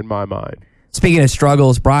win in my mind. Speaking of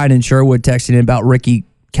struggles, Brian and Sherwood texted in about Ricky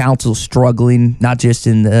Council struggling, not just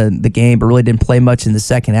in the game, but really didn't play much in the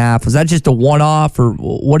second half. Was that just a one-off, or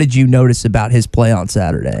what did you notice about his play on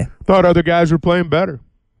Saturday? Thought other guys were playing better.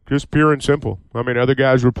 Just pure and simple. I mean, other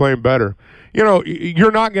guys were playing better. You know,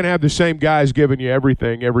 you're not going to have the same guys giving you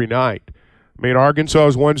everything every night. I mean, Arkansas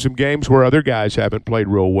has won some games where other guys haven't played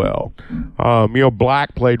real well. You know,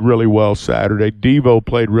 Black played really well Saturday. Devo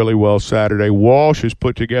played really well Saturday. Walsh has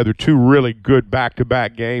put together 2 really good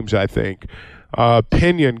back-to-back games, I think.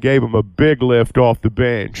 Pinion gave him a big lift off the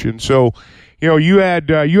bench. And so, you know, you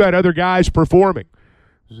had other guys performing.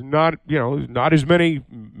 Not as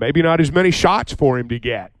many shots for him to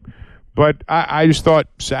get. But I just thought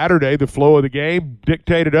Saturday, the flow of the game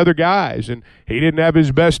dictated other guys, and he didn't have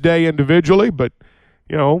his best day individually, but,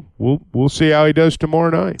 you know, we'll see how he does tomorrow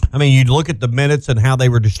night. I mean, you look at the minutes and how they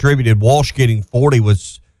were distributed. Walsh getting 40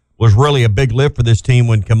 was really a big lift for this team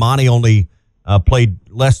when Kamani only played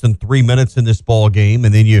less than 3 minutes in this ball game.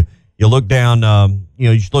 And then you look down,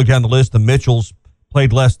 you just look down the list. The Mitchells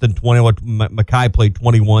played less than 20. Mackay played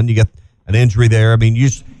 21. You got an injury there. I mean,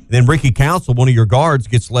 then Ricky Council, one of your guards,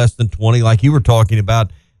 gets less than 20, like you were talking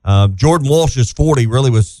about. Jordan Walsh's 40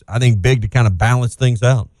 really was, I think, big to kind of balance things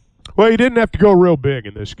out. Well, he didn't have to go real big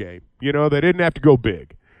in this game. You know, they didn't have to go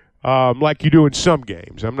big like you do in some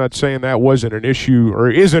games. I'm not saying that wasn't an issue or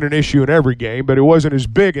isn't an issue in every game, but it wasn't as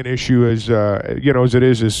big an issue as as it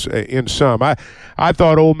is in some. I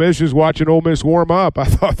thought Ole Miss, was watching Ole Miss warm up, I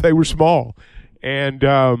thought they were small. And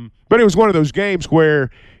but it was one of those games where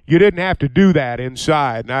you didn't have to do that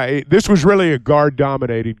inside. Now, this was really a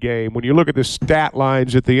guard-dominated game. When you look at the stat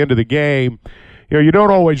lines at the end of the game, you know, you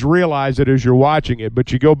don't always realize it as you're watching it,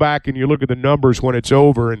 but you go back and you look at the numbers when it's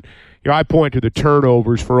over, and you know, I point to the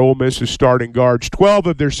turnovers for Ole Miss's starting guards. 12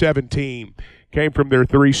 of their 17 came from their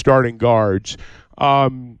 3 starting guards.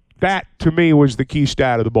 That, to me, was the key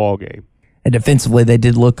stat of the ball game. And defensively, they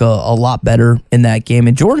did look a lot better in that game.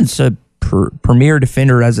 And Jordan's a premier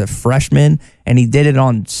defender as a freshman, and he did it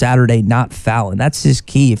on Saturday, not fouling. That's his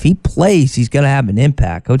key. If he plays, he's going to have an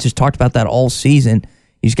impact. Coach has talked about that all season.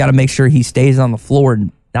 He's got to make sure he stays on the floor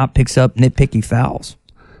and not picks up nitpicky fouls.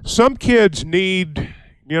 Some kids need,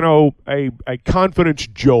 you know, a confidence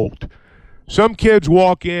jolt. Some kids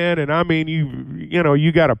walk in, and I mean,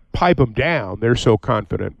 you got to pipe them down. They're so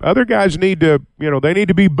confident. Other guys need to, they need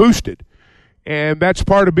to be boosted. And that's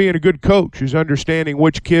part of being a good coach, is understanding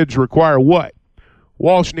which kids require what.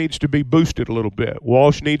 Walsh needs to be boosted a little bit.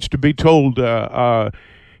 Walsh needs to be told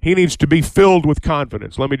he needs to be filled with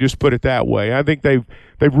confidence. Let me just put it that way. I think they've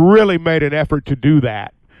really made an effort to do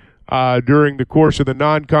that during the course of the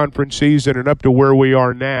non-conference season and up to where we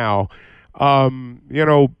are now.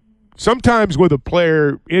 Sometimes with a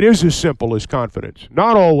player, it is as simple as confidence.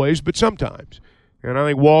 Not always, but sometimes. And I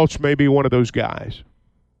think Walsh may be one of those guys.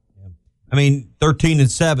 I mean,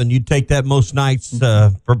 13-7, you'd take that most nights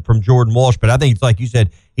from Jordan Walsh. But I think it's like you said,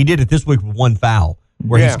 he did it this week with 1 foul,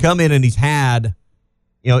 where he's come in and he's had,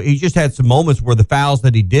 he just had some moments where the fouls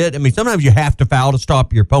that he did. I mean, sometimes you have to foul to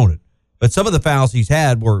stop your opponent. But some of the fouls he's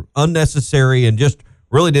had were unnecessary and just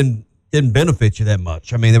really didn't benefit you that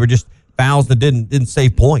much. I mean, they were just fouls that didn't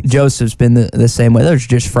save points. Joseph's been the same way. There's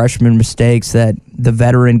just freshman mistakes that the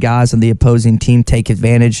veteran guys on the opposing team take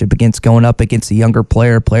advantage of against going up against a younger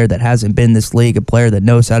player that hasn't been in this league, a player that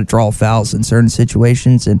knows how to draw fouls in certain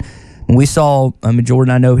situations. And we saw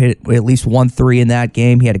Jordan, I know, hit at least 1 3 in that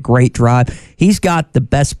game. He had a great drive. He's got the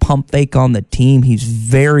best pump fake on the team. He's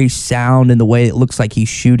very sound in the way it looks like he's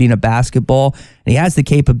shooting a basketball. And he has the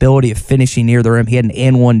capability of finishing near the rim. He had an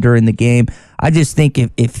and-one during the game. I just think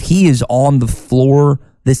if he is on the floor,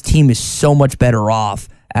 this team is so much better off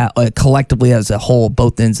collectively as a whole,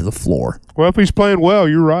 both ends of the floor. Well, if he's playing well,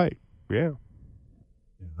 you're right. Yeah.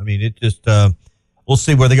 I mean, it just we'll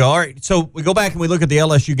see where they go. All right, so we go back and we look at the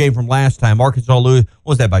LSU game from last time. Arkansas Louis,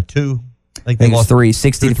 what was that, by 2? I think they lost 3,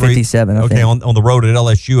 60-57. Okay, on the road at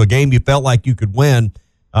LSU, a game you felt like you could win.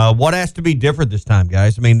 What has to be different this time,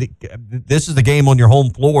 guys? I mean, this is the game on your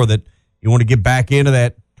home floor that you want to get back into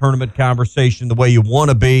that tournament conversation the way you want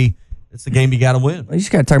to be. It's the game you got to win. Well, you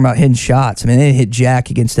just got to talk about hitting shots. I mean, they didn't hit jack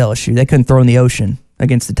against LSU. They couldn't throw in the ocean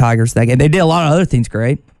against the Tigers that game. They did a lot of other things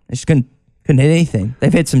great. They just couldn't hit anything.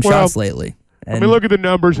 They've hit some shots lately. Look at the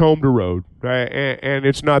numbers home to road, and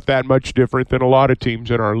it's not that much different than a lot of teams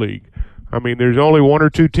in our league. I mean, there's only 1 or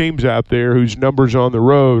 2 teams out there whose numbers on the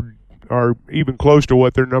road are even close to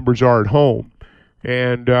what their numbers are at home.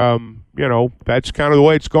 And, that's kind of the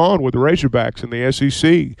way it's gone with the Razorbacks in the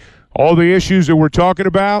SEC. All the issues that we're talking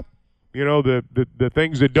about, the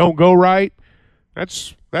things that don't go right,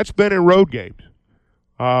 that's been in road games.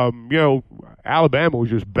 Alabama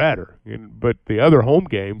was just better. But the other home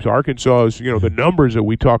games, Arkansas's, the numbers that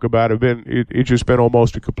we talk about have been, it's just been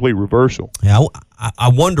almost a complete reversal. Yeah, I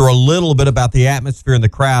wonder a little bit about the atmosphere in the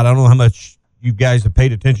crowd. I don't know how much you guys have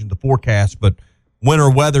paid attention to the forecast, but winter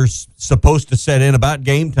weather's supposed to set in about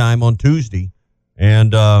game time on Tuesday,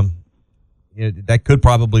 and that could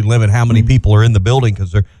probably limit how many people are in the building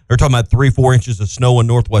because they're talking about 3-4 inches of snow in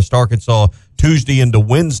Northwest Arkansas Tuesday into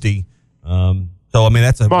Wednesday. So I mean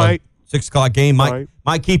that's a 6 o'clock game might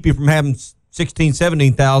keep you from having 16,000,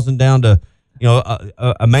 17,000 down to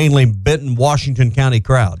a mainly Benton, Washington County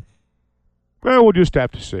crowd. Well, we'll just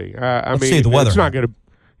have to see. Let's see the weather. It's not going to,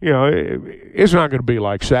 it's not going to be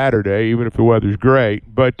like Saturday, even if the weather's great.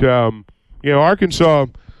 But Arkansas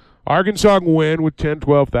can win with 10,000,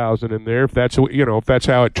 12,000 in there if that's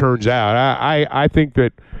how it turns out. I think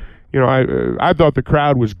that I thought the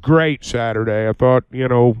crowd was great Saturday. I thought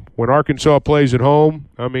when Arkansas plays at home,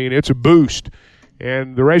 I mean it's a boost,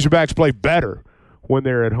 and the Razorbacks play better when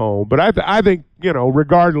they're at home. But I think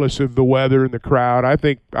regardless of the weather and the crowd, I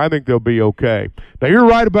think they'll be okay. Now you're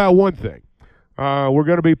right about one thing. We're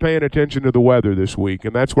going to be paying attention to the weather this week,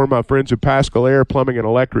 and that's where my friends at Paschal Air Plumbing and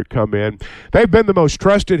Electric come in. They've been the most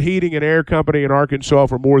trusted heating and air company in Arkansas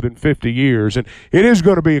for more than 50 years, and it is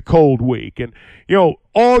going to be a cold week. And,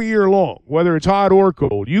 all year long, whether it's hot or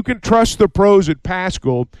cold, you can trust the pros at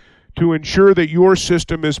Paschal to ensure that your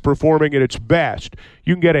system is performing at its best.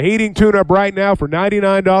 You can get a heating tune-up right now for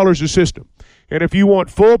 $99 a system. And if you want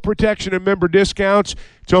full protection and member discounts,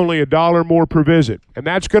 it's only $1 more per visit. And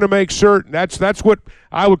that's going to make certain, that's what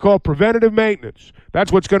I would call preventative maintenance.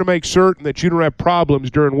 That's what's going to make certain that you don't have problems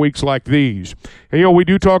during weeks like these. And, we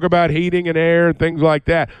do talk about heating and air and things like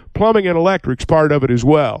that. Plumbing and electric's part of it as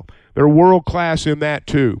well. They're world-class in that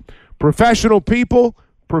too. Professional people,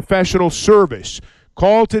 professional service.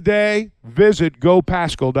 Call today. Visit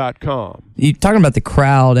gopaschal.com. You're talking about the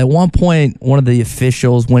crowd. At one point, one of the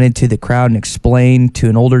officials went into the crowd and explained to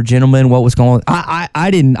an older gentleman what was going on.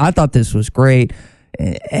 I thought this was great.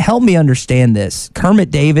 Help me understand this. Kermit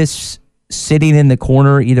Davis sitting in the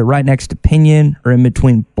corner, either right next to Pinion or in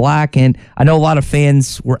between Black. And I know a lot of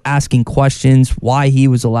fans were asking questions why he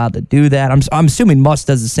was allowed to do that. I'm assuming Muss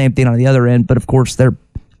does the same thing on the other end, but of course they're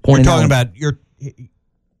pointing out.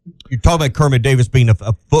 You're talking about Kermit Davis being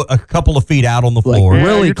a couple of feet out on the floor.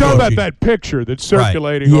 Really, you're talking about that picture that's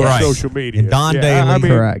circulating on social media. And Don Daly.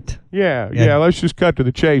 Correct. Yeah. Let's just cut to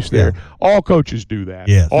the chase there. Yeah. All coaches do that.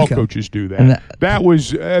 Yes. All coaches do that. That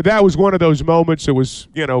was one of those moments that was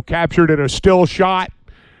captured in a still shot.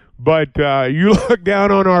 But you look down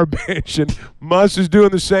on our bench, and Muss is doing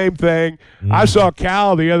the same thing. I saw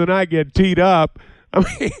Cal the other night get teed up. I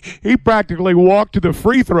mean, he practically walked to the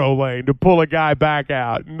free throw lane to pull a guy back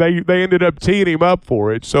out, and they ended up teeing him up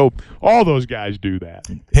for it. So all those guys do that.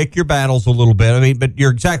 Pick your battles a little bit. I mean, but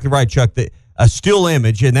you're exactly right, Chuck. A still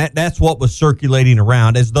image, and that's what was circulating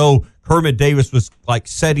around, as though Kermit Davis was like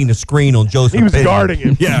setting a screen on Joseph. He was guarding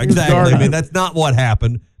him. Yeah, exactly. I mean, that's not what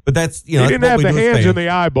happened. But that's he didn't have the hands in the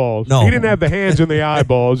eyeballs. No, he didn't have the hands in the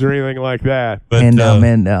eyeballs or anything like that. But,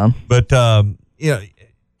 man down. But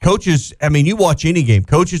coaches, I mean, you watch any game,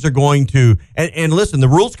 coaches are going to, and listen, the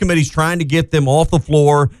rules committee's trying to get them off the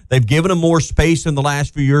floor. They've given them more space in the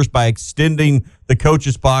last few years by extending the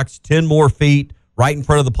coach's box 10 more feet right in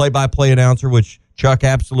front of the play-by-play announcer, which Chuck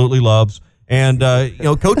absolutely loves. And,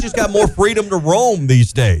 coaches got more freedom to roam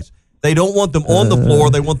these days. They don't want them on the floor.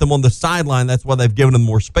 They want them on the sideline. That's why they've given them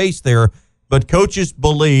more space there. But coaches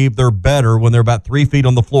believe they're better when they're about 3 feet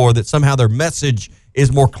on the floor, that somehow their message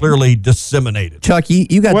is more clearly disseminated. Chuck,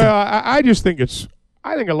 you got. Well, I just think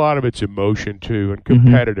I think a lot of it's emotion too and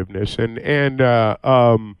competitiveness,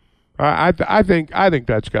 I think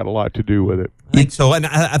that's got a lot to do with it. I think so, and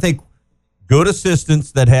I think good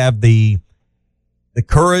assistants that have the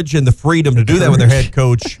courage and the freedom to do that with their head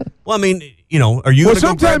coach. Well, I mean, are you? Well,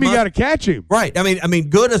 sometimes you got to catch him, right? I mean,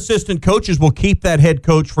 good assistant coaches will keep that head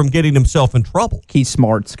coach from getting himself in trouble. Keith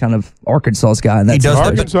Smart's kind of Arkansas's guy, and that's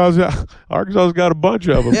Arkansas's got a bunch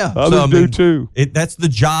of them. Yeah, others do too. That's the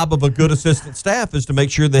job of a good assistant staff, is to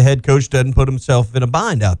make sure the head coach doesn't put himself in a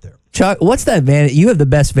bind out there. Chuck, what's that vantage? You have the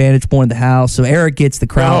best vantage point in the house, so Eric gets the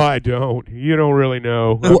crowd. No, I don't. You don't really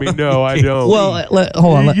know. I mean, no, I don't. Well,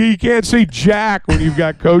 hold on. You can't see jack when you've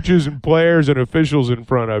got coaches and players and officials in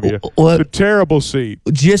front of you. It's a terrible seat.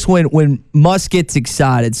 Just when Muss gets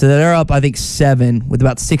excited, so they're up, I think, 7 with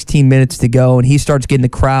about 16 minutes to go, and he starts getting the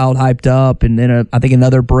crowd hyped up, and then I think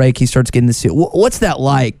another break, he starts getting the seat. What's that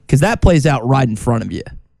like? Because that plays out right in front of you.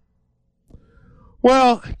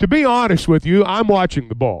 Well, to be honest with you, I'm watching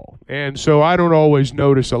the ball, and so I don't always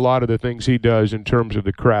notice a lot of the things he does in terms of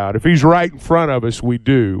the crowd. If he's right in front of us, we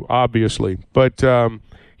do, obviously. But,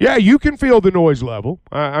 you can feel the noise level.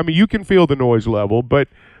 You can feel the noise level, but,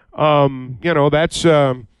 that's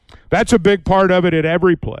a big part of it at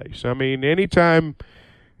every place. I mean, anytime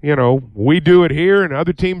we do it here and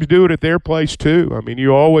other teams do it at their place too. I mean,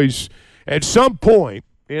 you always, at some point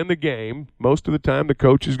in the game, most of the time the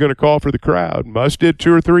coach is going to call for the crowd. Muss did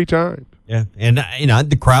 2 or 3 times. Yeah, and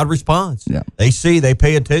the crowd responds. Yeah. They see, they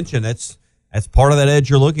pay attention. That's part of that edge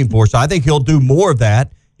you're looking for. So I think he'll do more of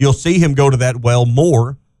that. You'll see him go to that well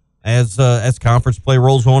more as conference play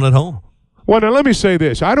rolls on at home. Well, now let me say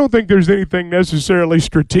this. I don't think there's anything necessarily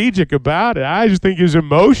strategic about it. I just think his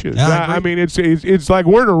emotions. Yeah, I mean, it's like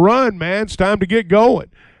we're in a run, man. It's time to get going.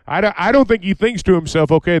 I don't think he thinks to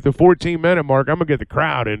himself, okay, at the 14-minute mark, I'm going to get the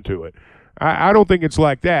crowd into it. I don't think it's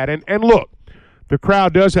like that. And look, the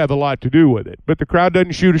crowd does have a lot to do with it, but the crowd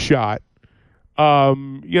doesn't shoot a shot.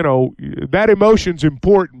 That emotion's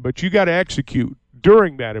important, but you got to execute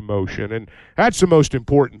during that emotion, and that's the most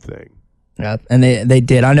important thing. Yeah, and they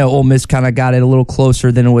did. I know Ole Miss kind of got it a little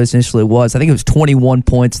closer than it was initially was. I think it was 21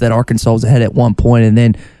 points that Arkansas was ahead at one point, and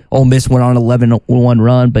then Ole Miss went on an 11-1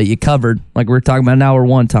 run, but you covered, like we were talking about in hour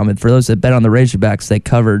one, Tom. And for those that bet on the Razorbacks, they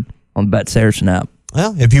covered on the Bet Saracen app.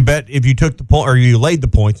 Well, if you took the point, or you laid the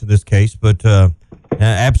points in this case, but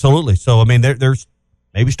absolutely. So, I mean, there's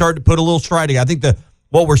maybe starting to put a little stride. I think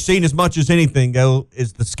what we're seeing as much as anything, though,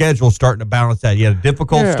 is the schedule starting to balance out. You had a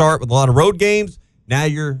difficult start with a lot of road games. Now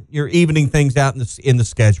you're evening things out in the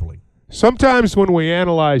scheduling. Sometimes when we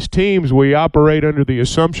analyze teams, we operate under the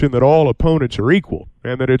assumption that all opponents are equal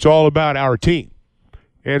and that it's all about our team.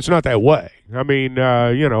 And it's not that way. I mean,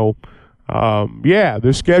 the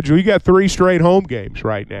schedule, you got 3 straight home games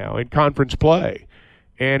right now in conference play.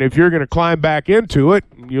 And if you're going to climb back into it,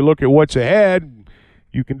 you look at what's ahead,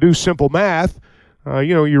 you can do simple math.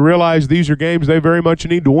 You realize these are games they very much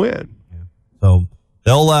need to win. Yeah. So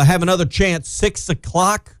they'll have another chance, 6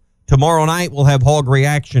 o'clock tomorrow night. We'll have Hog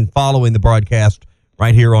Reaction following the broadcast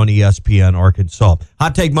right here on ESPN Arkansas.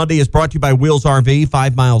 Hot Take Monday is brought to you by Wheels RV,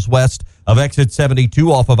 5 miles west of Exit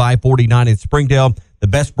 72 off of I-49 in Springdale. The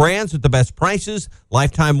best brands at the best prices,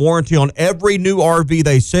 lifetime warranty on every new RV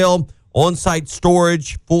they sell, on-site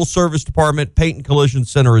storage, full service department, paint and collision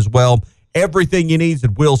center as well. Everything you need is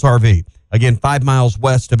at Wheels RV. Again, 5 miles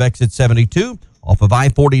west of Exit 72 off of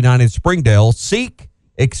I-49 in Springdale. Seek,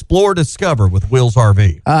 explore, discover with Wheels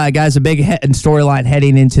RV. Guys, a big storyline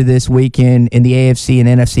heading into this weekend in the AFC and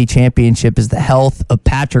NFC Championship is the health of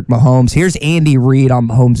Patrick Mahomes. Here's Andy Reid on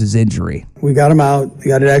Mahomes' injury. We got him out,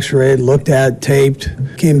 got it x-rayed, looked at, taped,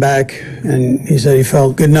 came back, and he said he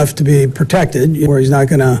felt good enough to be protected, where he's not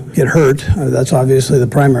going to get hurt. That's obviously the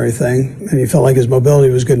primary thing. And he felt like his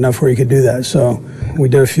mobility was good enough where he could do that. So we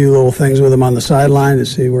did a few little things with him on the sideline to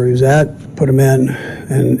see where he was at, put him in,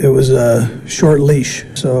 and it was a short leash.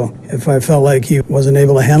 So if I felt like he wasn't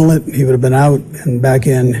able to handle it, he would have been out and back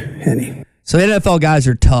in Henny. So NFL guys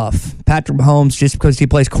are tough. Patrick Mahomes, just because he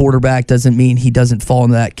plays quarterback doesn't mean he doesn't fall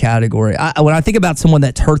into that category. When I think about someone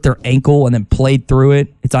that's hurt their ankle and then played through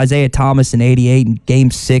it, it's Isaiah Thomas in '88 in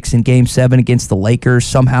Game 6 and Game 7 against the Lakers.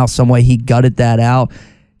 Somehow, someway, he gutted that out.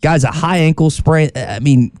 Guys, a high ankle sprain, I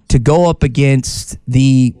mean, to go up against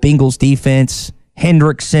the Bengals defense,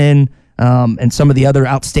 Hendrickson, and some of the other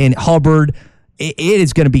outstanding, Hubbard, it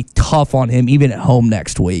is going to be tough on him even at home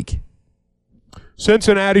next week.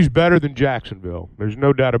 Cincinnati's better than Jacksonville. There's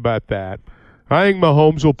no doubt about that. I think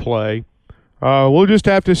Mahomes will play. We'll just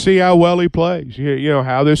have to see how well he plays,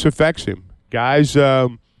 how this affects him. Guys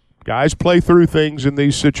play through things in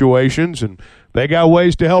these situations, and they got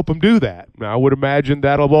ways to help him do that. Now, I would imagine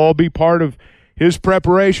that'll all be part of his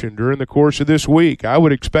preparation during the course of this week. I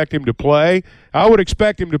would expect him to play. I would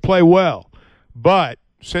expect him to play well. But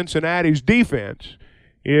Cincinnati's defense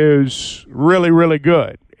is really, really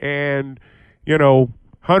good. And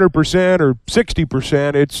 100% or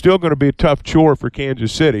 60%, it's still going to be a tough chore for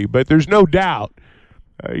Kansas City. But there's no doubt,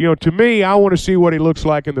 to me, I want to see what he looks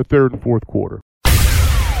like in the third and fourth quarter.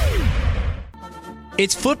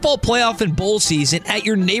 It's football playoff and bowl season at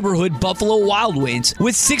your neighborhood Buffalo Wild Wings.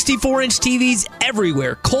 With 64-inch TVs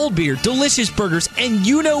everywhere, cold beer, delicious burgers, and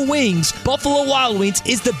wings, Buffalo Wild Wings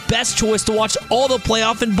is the best choice to watch all the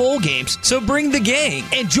playoff and bowl games. So bring the gang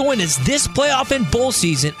and join us this playoff and bowl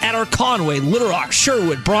season at our Conway, Little Rock,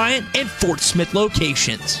 Sherwood, Bryant, and Fort Smith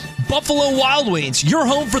locations. Buffalo Wild Wings, your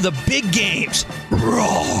home for the big games.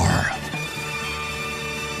 Roar!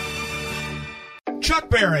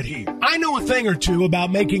 Chuck Barrett here. I know a thing or two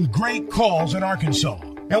about making great calls in Arkansas.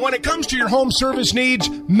 And when it comes to your home service needs,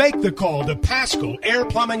 make the call to Paschal Air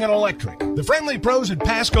Plumbing and Electric. The friendly pros at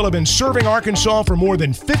Paschal have been serving Arkansas for more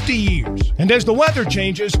than 50 years. And as the weather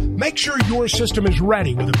changes, make sure your system is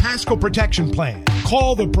ready with a Paschal protection plan.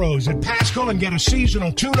 Call the pros at Paschal and get a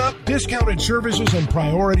seasonal tune-up, discounted services, and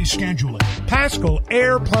priority scheduling. Paschal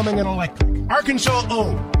Air Plumbing and Electric. Arkansas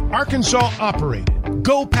owned. Arkansas operated. Go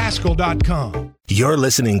GoPaschal.com. You're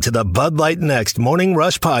listening to the Bud Light Next Morning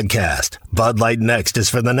Rush Podcast. Bud Light Next is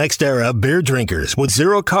for the next era of beer drinkers with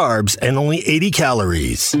 0 carbs and only 80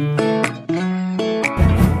 calories.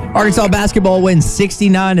 Arkansas basketball wins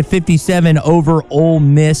 69-57 over Ole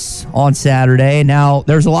Miss on Saturday. Now,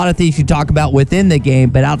 there's a lot of things you talk about within the game,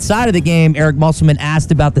 but outside of the game, Eric Musselman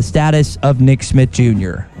asked about the status of Nick Smith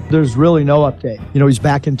Jr. There's really no update. He's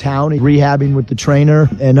back in town, he's rehabbing with the trainer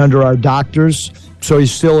and under our doctors. So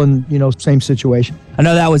he's still in, same situation. I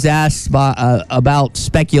know that was asked about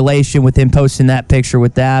speculation with him posting that picture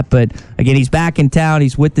with that, but again, he's back in town,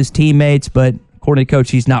 he's with his teammates, but according to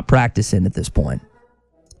Coach, he's not practicing at this point.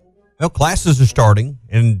 Well, classes are starting,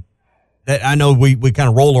 and I know we kind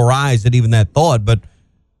of roll our eyes at even that thought, but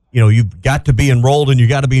you've got to be enrolled and you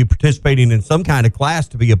got to be participating in some kind of class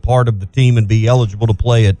to be a part of the team and be eligible to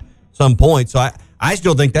play at some point. So I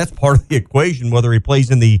still think that's part of the equation. Whether he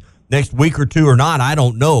plays in the next week or two or not, I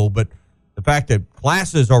don't know, but the fact that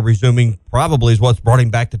classes are resuming probably is what's brought him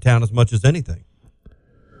back to town as much as anything.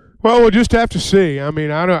 Well, we'll just have to see. I mean,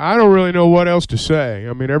 I don't really know what else to say.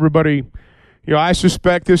 I mean, everybody. I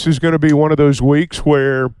suspect this is going to be one of those weeks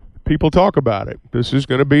where people talk about it. This is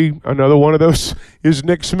going to be another one of those is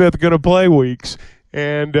Nick Smith going to play weeks.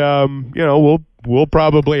 And, we'll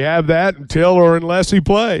probably have that until or unless he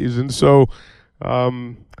plays. And so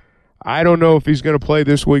I don't know if he's going to play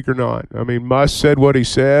this week or not. I mean, Muss said what he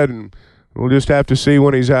said, and we'll just have to see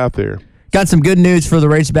when he's out there. Got some good news for the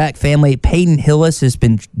Razorback family. Peyton Hillis has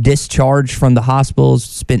been discharged from the hospital.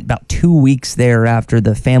 Spent about 2 weeks there after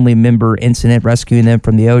the family member incident, rescuing them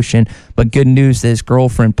from the ocean. But good news that his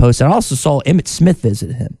girlfriend posted. I also saw Emmitt Smith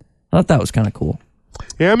visit him. I thought that was kind of cool.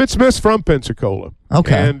 Yeah, Emmitt Smith's from Pensacola.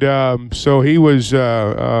 Okay. And so he was,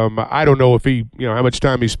 I don't know if he, how much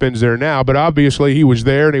time he spends there now, but obviously he was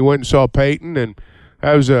there and he went and saw Peyton, and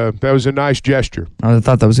that was a nice gesture. I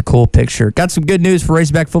thought that was a cool picture. Got some good news for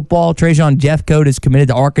Razorback football. Trajan Jeffcoat is committed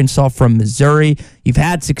to Arkansas from Missouri. You've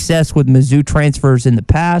had success with Mizzou transfers in the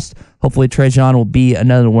past. Hopefully Trajan will be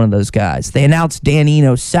another one of those guys. They announced Dan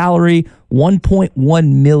Eno's salary,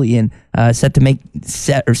 $1.1 million, set to make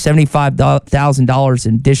 $75,000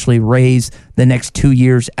 and additionally raise the next 2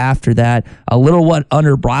 years after that. A little what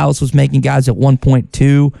Hunter Briles was making guys at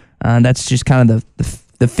 1.2. That's just kind of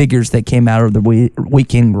the figures that came out of the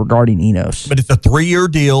weekend regarding Enos. But it's a 3-year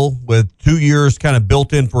deal with 2 years kind of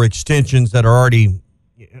built in for extensions that are already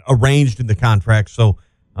arranged in the contract. So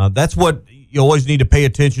that's what you always need to pay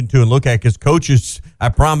attention to and look at, because coaches, I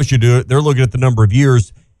promise you, they're looking at the number of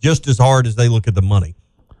years just as hard as they look at the money.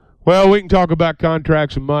 Well, we can talk about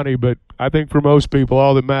contracts and money, but I think for most people,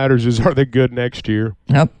 all that matters is, are they good next year?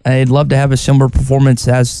 Yep. I'd love to have a similar performance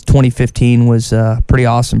as 2015 was pretty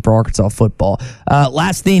awesome for Arkansas football.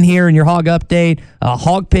 Last thing here in your Hog Update,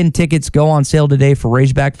 Hog Pen tickets go on sale today for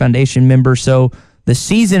Razorback Foundation members. So the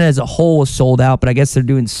season as a whole is sold out, but I guess they're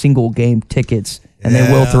doing single game tickets, and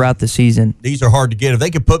they will throughout the season. These are hard to get. If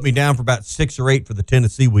they could put me down for about 6 or 8 for the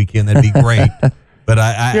Tennessee weekend, that'd be great. But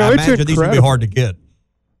I imagine these would be hard to get.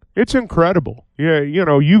 It's incredible. Yeah,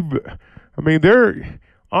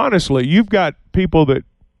 honestly, you've got people that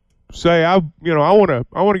say, I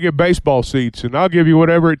want to get baseball seats, and I'll give you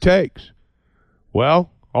whatever it takes.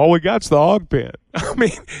 Well, all we got's the Hog Pen. I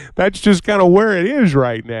mean, that's just kind of where it is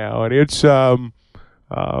right now, and it's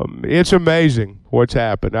amazing what's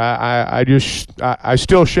happened. I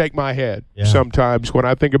still shake my head sometimes when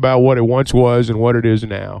I think about what it once was and what it is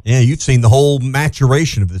now. Yeah, you've seen the whole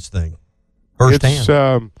maturation of this thing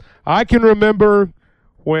firsthand. I can remember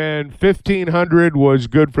when 1,500 was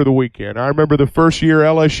good for the weekend. I remember the first year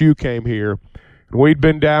LSU came here, and we'd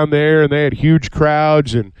been down there, and they had huge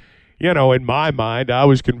crowds. And, in my mind, I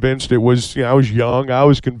was convinced it was, I was young. I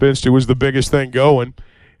was convinced it was the biggest thing going.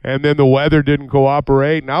 And then the weather didn't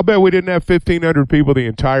cooperate, and I'll bet we didn't have 1,500 people the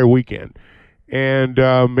entire weekend. And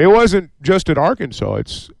it wasn't just at Arkansas.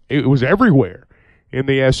 It was everywhere in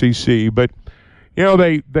the SEC. But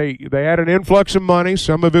they had an influx of money.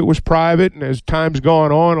 Some of it was private, and as time's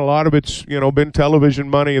gone on, a lot of it's, been television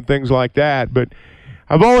money and things like that. But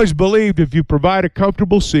I've always believed if you provide a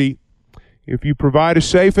comfortable seat, if you provide a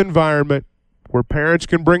safe environment where parents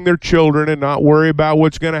can bring their children and not worry about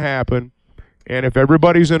what's going to happen, and if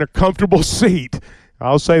everybody's in a comfortable seat,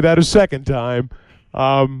 I'll say that a second time,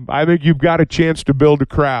 I think you've got a chance to build a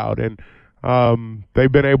crowd. And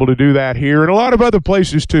they've been able to do that here and a lot of other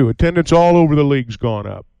places too. Attendance all over the league's gone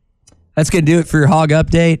up. That's going to do it for your Hog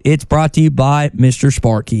Update. It's brought to you by Mr.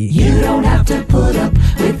 Sparky. You don't have to put up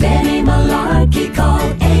with any malarkey. Call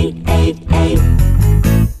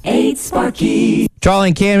 888-8-SPARKY. Charlie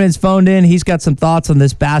and Camden's phoned in. He's got some thoughts on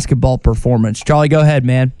this basketball performance. Charlie, go ahead,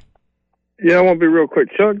 man. Yeah, I want to be real quick.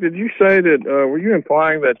 Chuck, did you say that, were you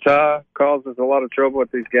implying that Ty causes a lot of trouble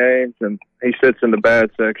at these games and he sits in the bad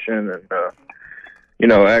section and,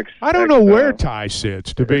 I don't know where Ty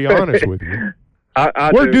sits, to be honest with you.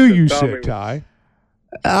 Where do you sit, Ty?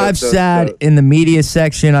 I've sat in the media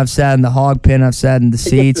section. I've sat in the hog pen. I've sat in the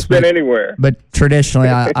seats. But anywhere. But traditionally,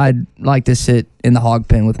 I'd like to sit in the hog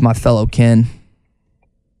pen with my fellow kin.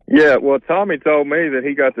 Yeah, well, Tommy told me that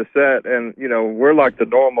he got to sit, and, we're like the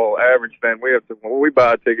normal average fan. We have to, when we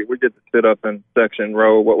buy a ticket, we get to sit up in section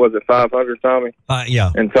row. What was it, 500, Tommy?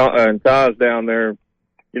 Yeah. And Ty's down there,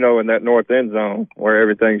 in that north end zone where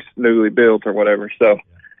everything's newly built or whatever. So,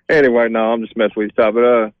 anyway, no, I'm just messing with you, Ty.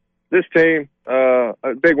 But this team, a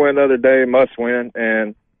big win the other day, must win,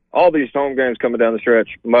 and all these home games coming down the stretch,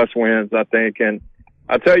 must wins, I think. And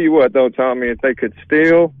I tell you what, though, Tommy, if they could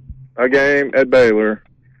steal a game at Baylor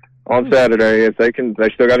on Saturday, if they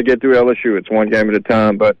still got to get through LSU. It's one game at a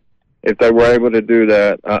time, but if they were able to do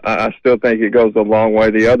that, I still think it goes a long way.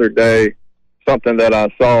 The other day, something that I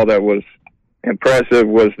saw that was impressive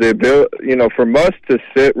was the ability, for Muss to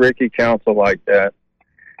sit Ricky Council like that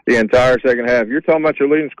the entire second half. You're talking about your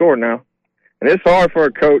leading scorer now, and it's hard for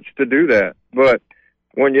a coach to do that. But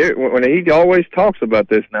when he always talks about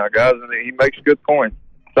this now, guys, and he makes good points.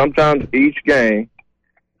 Sometimes each game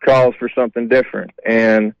calls for something different,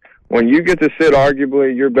 and when you get to sit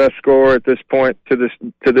arguably your best scorer at this point to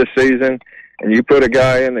this season, and you put a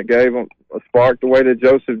guy in that gave him a spark the way that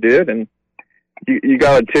Joseph did, and you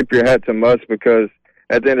got to tip your hat to Muss, because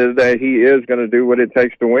at the end of the day, he is going to do what it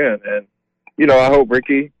takes to win. And, I hope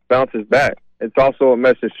Ricky bounces back. It's also a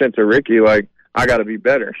message sent to Ricky, like, I got to be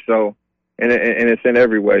better. So, and it's in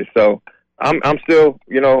every way. So I'm still,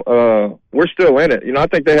 we're still in it. I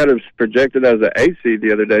think they had us projected as an 8 seed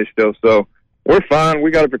the other day still. So we're fine.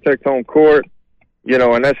 We got to protect home court,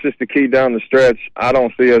 and that's just the key down the stretch. I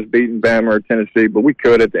don't see us beating Bama or Tennessee, but we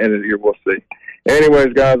could at the end of the year. We'll see.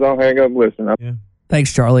 Anyways, guys, I'll hang up and listen. Yeah.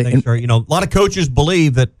 Thanks, Charlie. Thanks, Charlie. A lot of coaches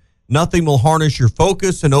believe that nothing will harness your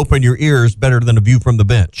focus and open your ears better than a view from the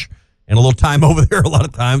bench. And a little time over there a lot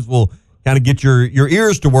of times will kind of get your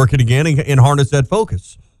ears to working again and harness that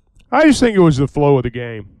focus. I just think it was the flow of the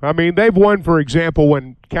game. I mean, they've won, for example,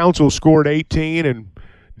 when Council scored 18 and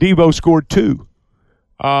Devo scored 2.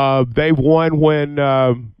 They've won when,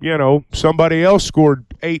 somebody else scored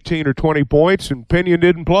 18 or 20 points and Pinion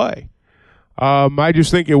didn't play. I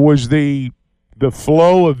just think it was the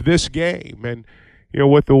flow of this game. And,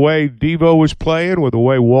 with the way Devo was playing, with the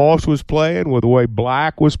way Walsh was playing, with the way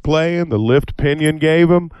Black was playing, the lift Pinion gave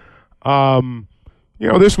him,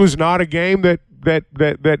 this was not a game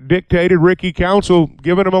that dictated Ricky Council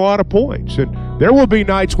giving him a lot of points. And there will be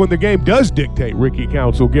nights when the game does dictate Ricky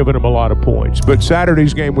Council giving him a lot of points, but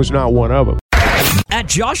Saturday's game was not one of them. At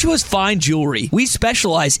Joshua's Fine Jewelry, we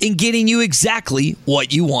specialize in getting you exactly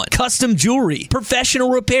what you want. Custom jewelry, professional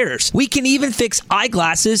repairs. We can even fix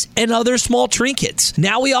eyeglasses and other small trinkets.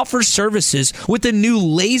 Now we offer services with a new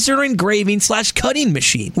laser engraving/cutting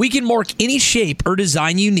machine. We can mark any shape or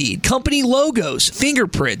design you need. Company logos,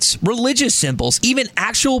 fingerprints, religious symbols, even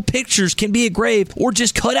actual pictures can be engraved or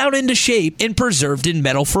just cut out into shape and preserved in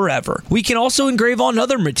metal forever. We can also engrave on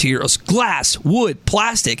other materials, glass, wood,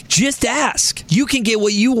 plastic. Just ask. You can get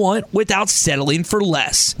what you want without settling for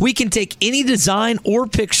less. We can take any design or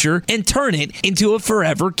picture and turn it into a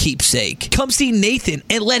forever keepsake. Come see Nathan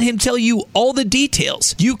and let him tell you all the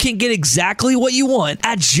details. You can get exactly what you want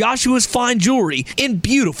at Joshua's Fine Jewelry in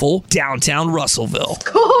beautiful downtown Russellville.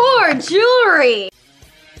 Core Jewelry.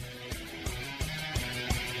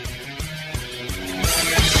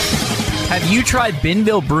 Have you tried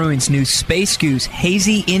Benville Brewing's new Space Goose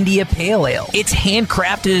Hazy India Pale Ale? It's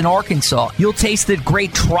handcrafted in Arkansas. You'll taste the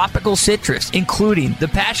great tropical citrus, including the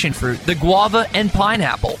passion fruit, the guava, and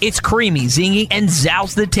pineapple. It's creamy, zingy, and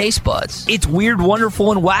zounds the taste buds. It's weird,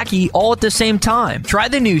 wonderful, and wacky all at the same time. Try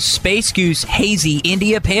the new Space Goose Hazy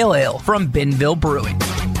India Pale Ale from Benville Brewing.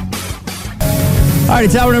 All right,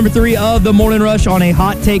 it's hour number 3 of the Morning Rush on a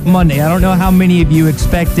Hot Take Monday. I don't know how many of you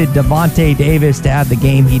expected Devontae Davis to have the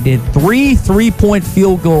game he did. 3 3-point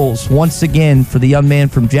field goals once again for the young man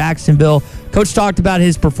from Jacksonville. Coach talked about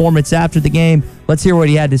his performance after the game. Let's hear what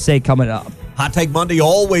he had to say coming up. Hot Take Monday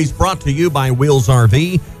always brought to you by Wheels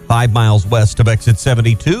RV, 5 miles west of exit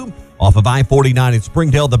 72, off of I-49 in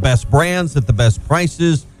Springdale. The best brands at the best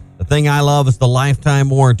prices. The thing I love is the lifetime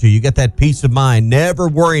warranty. You get that peace of mind, never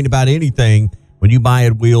worrying about anything when you buy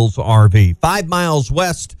at Wheels RV. 5 miles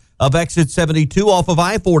west of exit 72 off of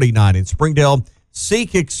I-49 in Springdale.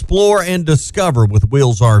 Seek, explore, and discover with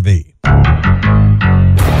Wheels RV.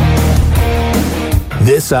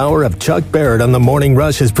 This hour of Chuck Barrett on the Morning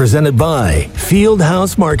Rush is presented by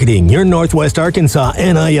Fieldhouse Marketing, your Northwest Arkansas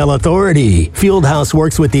NIL authority. Fieldhouse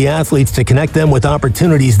works with the athletes to connect them with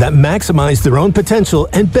opportunities that maximize their own potential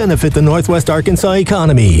and benefit the Northwest Arkansas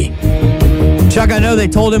economy. Chuck, I know they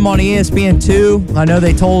told him on ESPN2. I know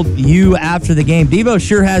they told you after the game. Devo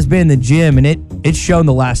sure has been in the gym, and it's shown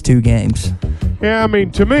the last 2 games. Yeah, I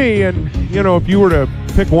mean, to me, and, if you were to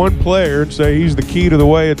pick one player and say he's the key to the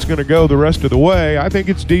way it's going to go the rest of the way, I think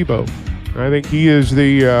it's Devo. I think he is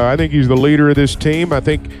I think he's the leader of this team. I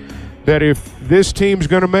think that if this team's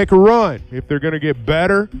going to make a run, if they're going to get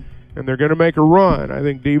better and they're going to make a run, I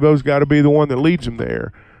think Devo's got to be the one that leads them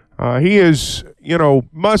there. He is,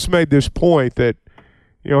 Muss made this point that,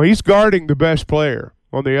 he's guarding the best player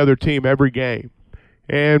on the other team every game.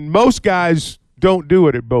 And most guys don't do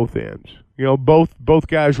it at both ends. Both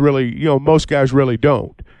guys really, most guys really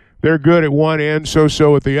don't. They're good at one end,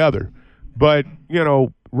 so at the other. But,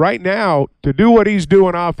 right now, to do what he's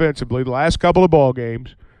doing offensively the last couple of ball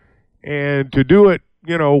games, and to do it,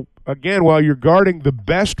 again, while you're guarding the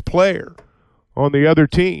best player on the other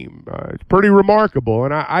team, it's pretty remarkable.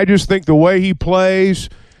 And I just think the way he plays,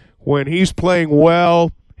 when he's playing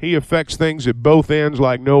well, he affects things at both ends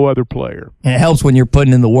like no other player. And it helps when you're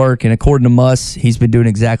putting in the work, and according to Muss, he's been doing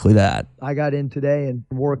exactly that. I got in today and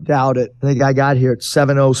worked out I think I got here at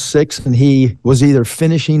 7:06, and he was either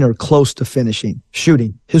finishing or close to finishing,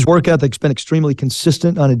 shooting. His work ethic's been extremely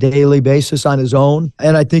consistent on a daily basis on his own,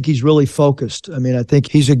 and I think he's really focused. I mean, I think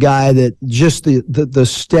he's a guy that just the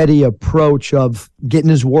steady approach of getting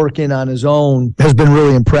his work in on his own has been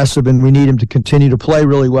really impressive, and we need him to continue to play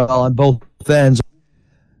really well on both ends.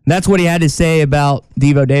 That's what he had to say about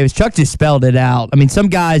Devo Davis. Chuck just spelled it out. I mean, some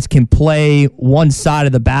guys can play one side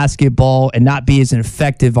of the basketball and not be as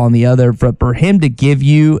effective on the other, but for him to give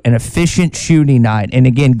you an efficient shooting night, and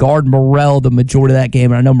again, guard Morrell the majority of that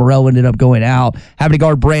game, and I know Morrell ended up going out, having to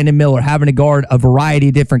guard Brandon Miller, having to guard a variety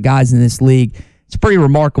of different guys in this league, it's pretty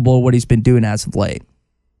remarkable what he's been doing as of late.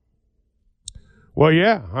 Well,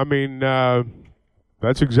 yeah. I mean,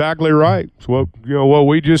 that's exactly right. It's what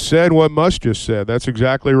we just said, what Muss just said. That's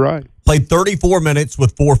exactly right. Played 34 minutes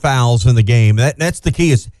with 4 fouls in the game. That's the key.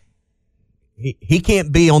 Is he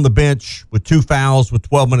can't be on the bench with 2 fouls with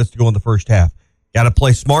 12 minutes to go in the first half. Got to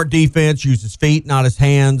play smart defense, use his feet, not his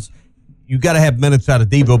hands. You got to have minutes out of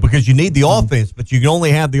Devo because you need the offense, but you can only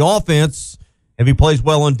have the offense if he plays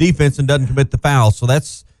well on defense and doesn't commit the fouls. So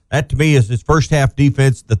that to me is his first half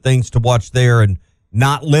defense, the things to watch there, and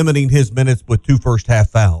not limiting his minutes with 2 first-half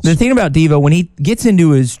fouls. The thing about Devo, when he gets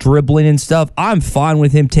into his dribbling and stuff, I'm fine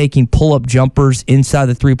with him taking pull-up jumpers inside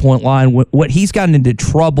the three-point line. What he's gotten into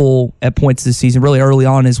trouble at points this season really early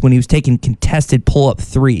on is when he was taking contested pull-up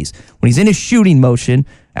threes. When he's in his shooting motion,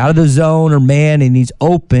 out of the zone or man, and he's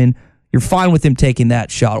open, you're fine with him taking that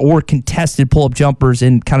shot, or contested pull-up jumpers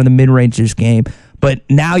in kind of the mid-range of this game. But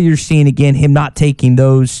now you're seeing, again, him not taking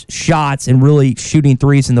those shots and really shooting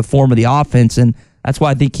threes in the form of the offense, and that's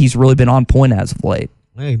why I think he's really been on point as of late.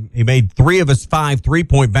 He made 3 of his 5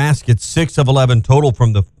 3-point baskets, 6 of 11 total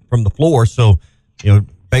from the floor. So,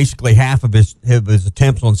 basically half of his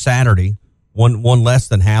attempts on Saturday, one less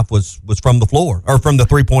than half was from the floor or from the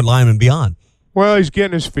 3-point line and beyond. Well, he's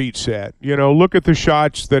getting his feet set. Look at the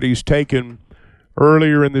shots that he's taken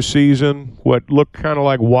earlier in the season, what looked kind of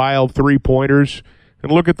like wild 3-pointers.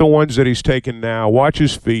 And look at the ones that he's taken now. Watch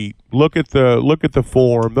his feet. Look at the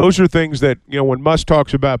form. Those are things that, when Muss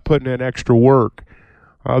talks about putting in extra work,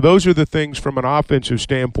 those are the things from an offensive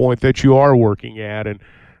standpoint that you are working at. And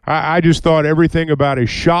I just thought everything about his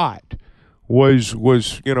shot was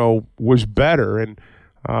better. And,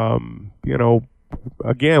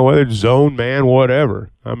 again, whether it's zone, man, whatever.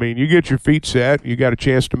 I mean, you get your feet set, you got a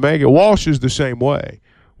chance to make it. Walsh is the same way.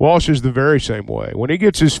 Walsh is the very same way. When he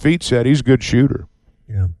gets his feet set, he's a good shooter.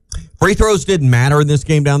 Yeah. Free throws didn't matter in this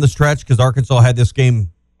game down the stretch because Arkansas had this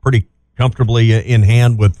game pretty comfortably in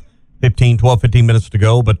hand with 12, 15 minutes to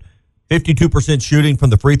go. But 52% shooting from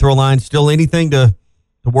the free throw line. Still anything to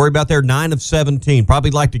worry about there? 9 of 17.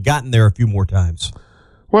 Probably like to gotten there a few more times.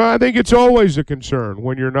 Well, I think it's always a concern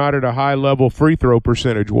when you're not at a high level free throw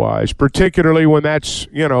percentage-wise, particularly when that's,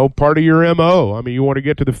 part of your MO. I mean, you want to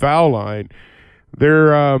get to the foul line.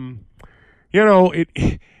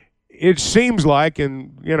 It seems like,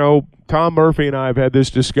 and, Tom Murphy and I have had this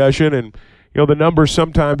discussion, and, the numbers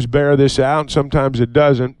sometimes bear this out, and sometimes it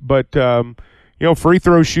doesn't. But, free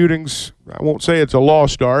throw shootings, I won't say it's a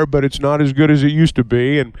lost art, but it's not as good as it used to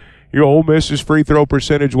be. And, Ole Miss's free throw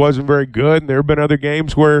percentage wasn't very good, and there have been other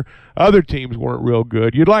games where other teams weren't real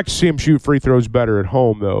good. You'd like to see them shoot free throws better at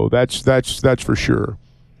home, though. That's for sure.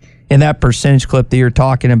 And that percentage clip that you're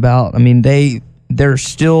talking about, I mean,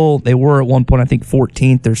 they were at one point, I think,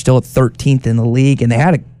 14th. They're still at 13th in the league, and they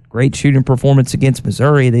had a great shooting performance against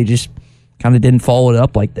Missouri. They just kind of didn't follow it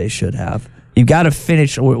up like they should have. You've got to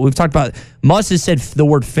finish. We've talked about, Muss has said the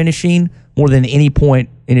word finishing more than any point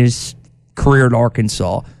in his career at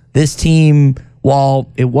Arkansas. This team, while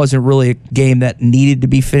it wasn't really a game that needed to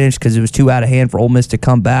be finished because it was too out of hand for Ole Miss to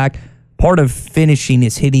come back, part of finishing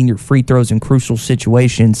is hitting your free throws in crucial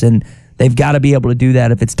situations, and they've got to be able to do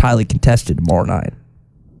that if it's tightly contested tomorrow night.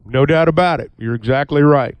 No doubt about it. You're exactly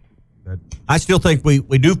right. I still think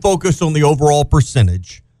we do focus on the overall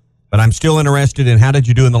percentage, but I'm still interested in how did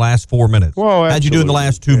you do in the last 4 minutes? Well, how'd you do in the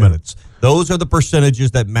last 2 minutes? Those are the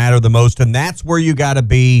percentages that matter the most, and that's where you got to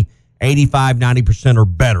be 85, 90% or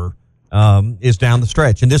better is down the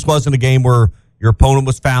stretch. And this wasn't a game where your opponent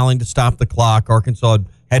was fouling to stop the clock. Arkansas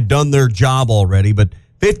had done their job already, but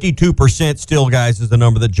 52% still, guys, is the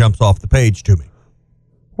number that jumps off the page to me.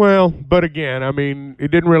 Well, but again, I mean, it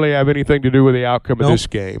didn't really have anything to do with the outcome of this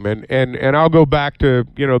game. And I'll go back to,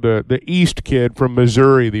 the East kid from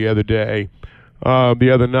Missouri the other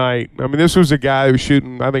night. I mean, this was a guy who was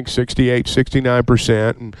shooting, I think, 68,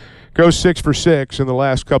 69%, and goes 6 for 6 in the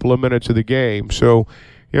last couple of minutes of the game. So,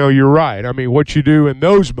 you're right. I mean, what you do in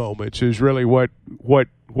those moments is really what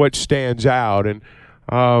stands out. And,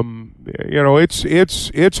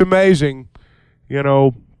 it's amazing,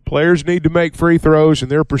 players need to make free throws,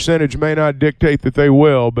 and their percentage may not dictate that they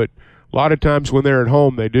will, but a lot of times when they're at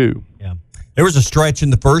home, they do. Yeah. There was a stretch in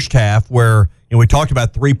the first half where we talked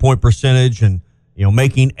about 3-point percentage and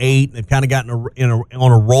making 8. They've kind of gotten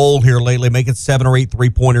on a roll here lately, making 7 or 8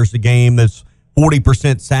 3-pointers a game. That's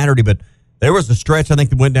 40% Saturday, but there was a stretch I think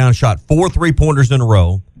that went down and shot 4 3-pointers in a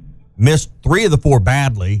row, missed 3 of the 4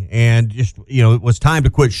 badly, and just it was time to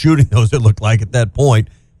quit shooting those. It looked like at that point.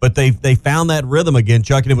 But they found that rhythm again,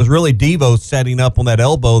 Chuck, and it was really Devo setting up on that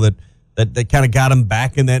elbow that kind of got him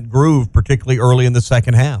back in that groove, particularly early in the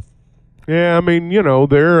second half. Yeah, I mean, they're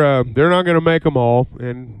not going to make them all,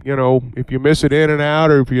 and if you miss it in and out,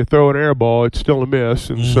 or if you throw an air ball, it's still a miss,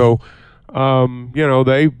 and so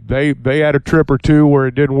they had a trip or two where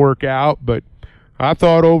it didn't work out, but I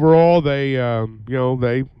thought overall they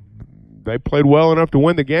played well enough to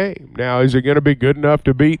win the game. Now, is it going to be good enough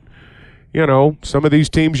to beat some of these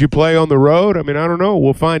teams you play on the road? I mean, I don't know.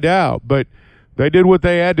 We'll find out. But they did what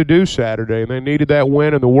they had to do Saturday, and they needed that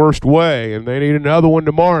win in the worst way, and they need another one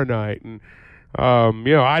tomorrow night. And,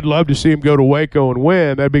 I'd love to see them go to Waco and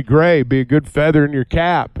win. That'd be great. Be a good feather in your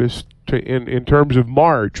cap in terms of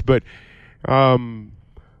March. But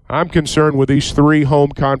I'm concerned with these 3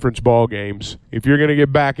 home conference ball games. If you're going to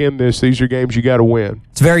get back in this, these are games you got to win.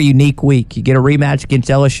 It's a very unique week. You get a rematch against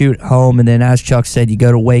LSU at home, and then, as Chuck said, you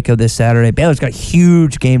go to Waco this Saturday. Baylor's got a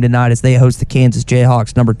huge game tonight as they host the Kansas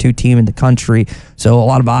Jayhawks, number 2 team in the country. So a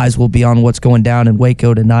lot of eyes will be on what's going down in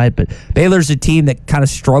Waco tonight. But Baylor's a team that kind of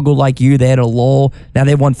struggled like you. They had a lull. Now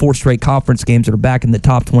they've won 4 straight conference games that are back in the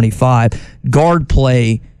top 25. Guard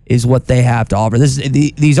play is what they have to offer.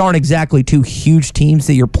 These aren't exactly 2 huge teams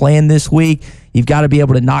that you're playing this week. You've got to be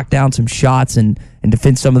able to knock down some shots and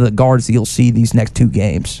defend some of the guards that you'll see these next 2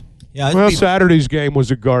 games. Yeah, well, Saturday's game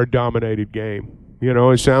was a guard-dominated game.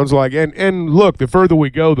 It sounds like, and look, the further we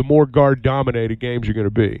go, the more guard-dominated games are going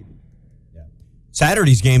to be. Yeah.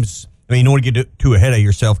 Saturday's games, I mean, you don't want to get too ahead of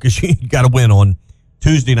yourself because you got to win on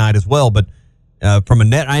Tuesday night as well, but from a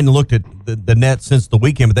net, I hadn't looked at the net since the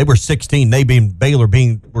weekend, but they were 16. Baylor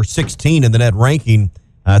were 16 in the net ranking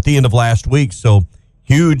at the end of last week. So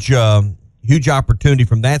huge opportunity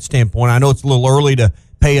from that standpoint. I know it's a little early to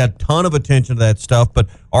pay a ton of attention to that stuff, but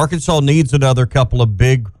Arkansas needs another couple of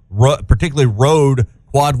big, particularly road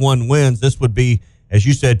quad 1 wins. This would be, as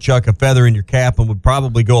you said, Chuck, a feather in your cap and would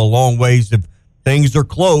probably go a long ways if things are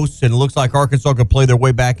close. And it looks like Arkansas could play their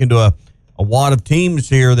way back into a wad of teams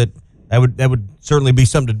here that would certainly be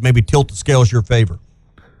something to maybe tilt the scales your favor.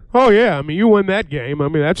 Oh yeah, I mean you win that game. I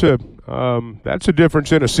mean that's a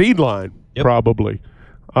difference in a seed line probably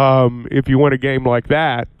if you win a game like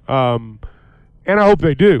that. And I hope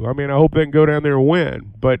they do. I mean I hope they can go down there and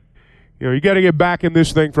win. But you got to get back in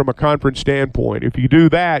this thing from a conference standpoint. If you do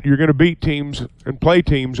that, you're going to beat teams and play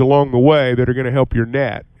teams along the way that are going to help your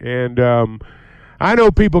net. And I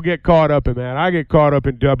know people get caught up in that. I get caught up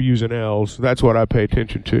in W's and L's. That's what I pay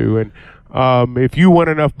attention to. And if you win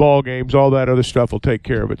enough ball games, all that other stuff will take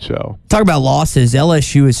care of itself. Talk about losses.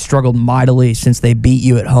 LSU has struggled mightily since they beat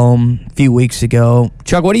you at home a few weeks ago.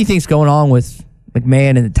 Chuck, what do you think is going on with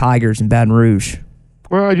McMahon and the Tigers in Baton Rouge?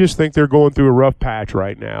 Well, I just think they're going through a rough patch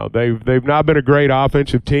right now. They've not been a great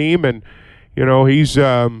offensive team, and he's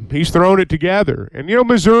thrown it together. And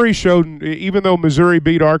Missouri showed, even though Missouri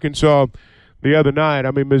beat Arkansas the other night.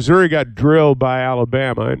 I mean, Missouri got drilled by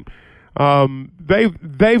Alabama, and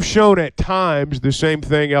they've shown at times the same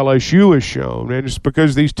thing LSU has shown, and it's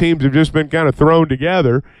because these teams have just been kind of thrown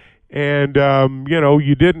together, and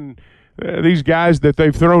you didn't. These guys that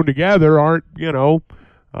they've thrown together aren't they're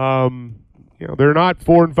not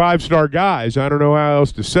 4- and 5-star guys. I don't know how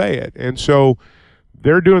else to say it, and so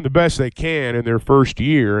they're doing the best they can in their first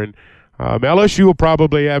year, and LSU will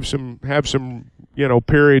probably have some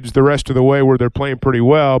periods the rest of the way where they're playing pretty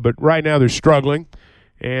well, but right now they're struggling,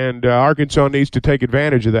 and Arkansas needs to take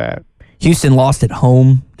advantage of that. Houston lost at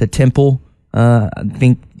home to Temple. I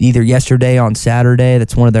think either yesterday or on Saturday.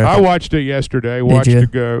 That's one of their. I watched it yesterday.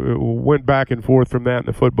 Went back and forth from that in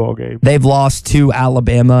the football game. They've lost to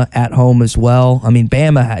Alabama at home as well. I mean,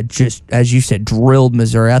 Bama had just, as you said, drilled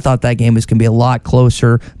Missouri. I thought that game was going to be a lot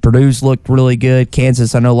closer. Purdue's looked really good.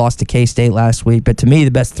 Kansas, I know, lost to K-State last week. But to me,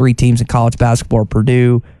 the best 3 teams in college basketball are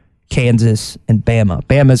Purdue, Kansas, and Bama.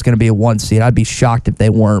 Bama's going to be a 1 seed. I'd be shocked if they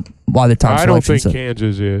weren't by the time. I don't think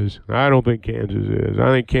Kansas is. I think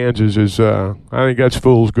Kansas is. I think that's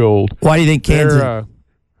fool's gold. Why do you think Kansas?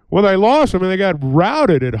 Well, they lost. I mean, they got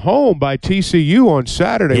routed at home by TCU on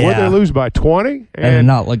Saturday. Yeah. What did they lose by 20? And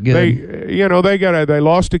not look good. They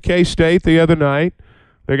lost to K-State the other night.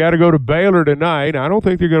 They got to go to Baylor tonight. I don't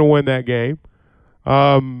think they're going to win that game.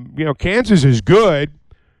 Kansas is good.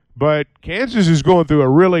 But Kansas is going through a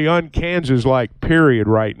really un-Kansas-like period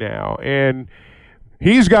right now, and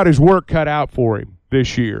he's got his work cut out for him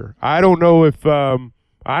this year. I don't know if they're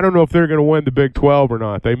going to win the Big 12 or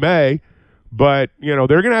not. They may, but they're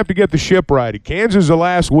going to have to get the ship righted. Kansas, the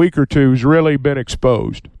last week or two, has really been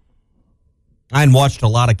exposed. I hadn't watched a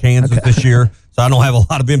lot of Kansas this year, so I don't have a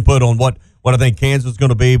lot of input on what I think Kansas is going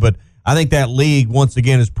to be. But I think that league once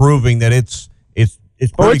again is proving that it's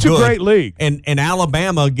pretty good. A great league. And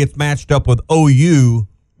Alabama gets matched up with OU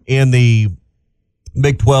in the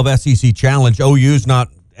Big 12 SEC Challenge. OU's not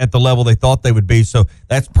at the level they thought they would be, so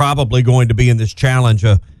that's probably going to be in this challenge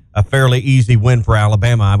a fairly easy win for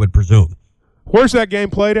Alabama, I would presume. Where's that game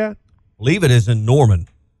played at? I believe it is in Norman.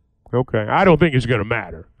 Okay. I don't think it's going to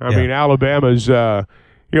matter. I mean, Alabama's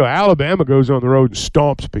Alabama goes on the road and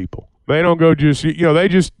stomps people. They don't go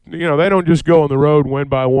they don't just go on the road and win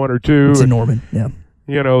by 1 or 2. It's in Norman, yeah.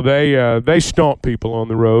 They stomp people on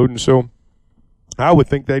the road, and so I would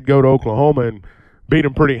think they'd go to Oklahoma and beat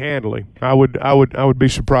them pretty handily. I would be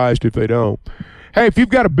surprised if they don't. Hey, if you've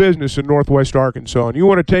got a business in Northwest Arkansas and you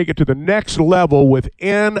want to take it to the next level with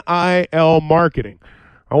NIL marketing,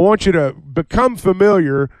 I want you to become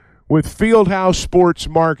familiar with Fieldhouse Sports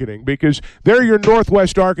Marketing, because they're your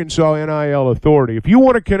Northwest Arkansas NIL authority. If you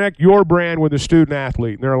want to connect your brand with a student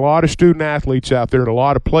athlete, and there are a lot of student athletes out there in a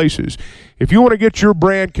lot of places, if you want to get your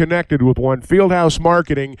brand connected with one, Fieldhouse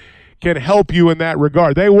Marketing can help you in that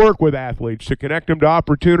regard. They work with athletes to connect them to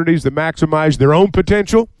opportunities that maximize their own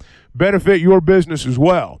potential, benefit your business as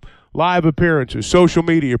well. Live appearances, social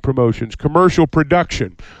media promotions, commercial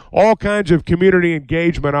production, all kinds of community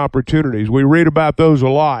engagement opportunities. We read about those a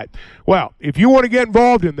lot. Well, if you want to get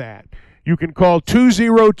involved in that, you can call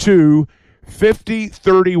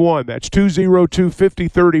 202-5031. That's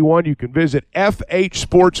 202-5031. You can visit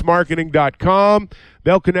fhsportsmarketing.com.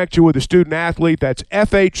 They'll connect you with a student athlete. That's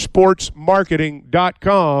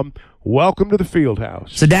fhsportsmarketing.com. Welcome to the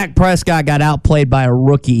Fieldhouse. So Dak Prescott got outplayed by a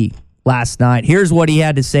rookie last night. Here's what he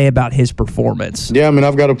had to say about his performance. Yeah, I mean,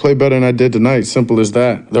 I've got to play better than I did tonight. Simple as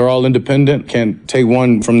that. They're all independent. Can't take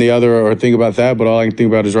one from the other or think about that, but all I can think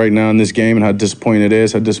about is right now in this game and how disappointed it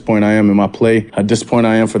is, how disappointed I am in my play, how disappointed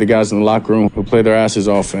I am for the guys in the locker room who played their asses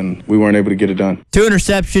off, and we weren't able to get it done. 2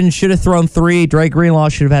 interceptions, should have thrown 3. Drake Greenlaw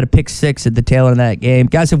should have had a pick 6 at the tail end of that game.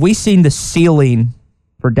 Guys, have we seen the ceiling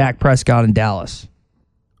for Dak Prescott in Dallas?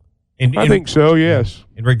 I think so, yes.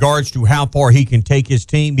 In regards to how far he can take his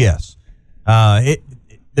team, yes.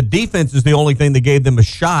 The defense is the only thing that gave them a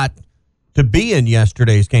shot to be in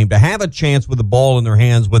yesterday's game, to have a chance with the ball in their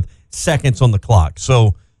hands with seconds on the clock.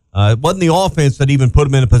 So it wasn't the offense that even put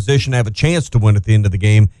them in a position to have a chance to win at the end of the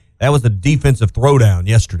game. That was the defensive throwdown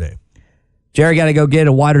yesterday. Jerry got to go get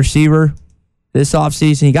a wide receiver this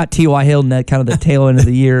offseason. He got T.Y. Hilton at kind of the tail end of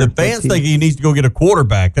the year. The fans think he needs to go get a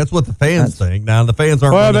quarterback. That's what the fans think. Now, the fans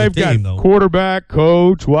aren't running the team, though. Quarterback,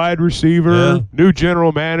 coach, wide receiver, new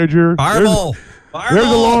general manager. Fireball. There's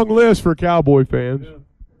a long list for Cowboy fans. Yeah.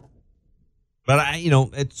 But,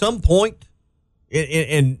 at some point,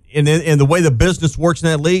 in the way the business works in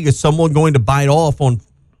that league, is someone going to bite off on,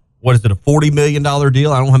 what is it, a $40 million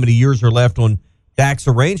deal? I don't know how many years are left on Dak's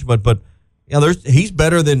arrangement, but he's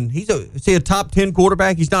better than he's a top 10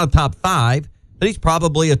 quarterback. He's not a top 5, but he's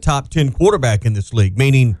probably a top 10 quarterback in this league.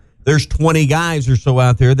 Meaning there's 20 guys or so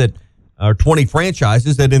out there that or 20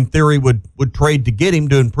 franchises that in theory would trade to get him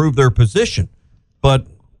to improve their position. But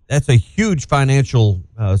that's a huge financial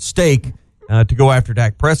stake to go after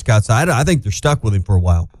Dak Prescott. So I think they're stuck with him for a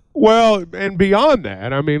while. Well, and beyond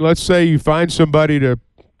that, I mean, let's say you find somebody to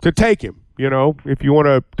take him, if you want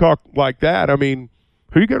to talk like that. I mean,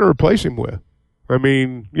 who are you going to replace him with? I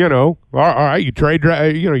mean, all right, you trade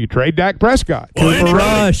Dak Prescott. Cooper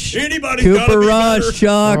Rush. Cooper Rush,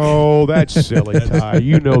 Chuck. Oh, that's silly, Ty.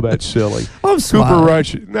 You know that's silly. I'm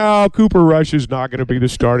smiling. Cooper Rush is not going to be the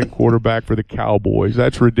starting quarterback for the Cowboys.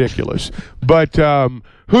 That's ridiculous. But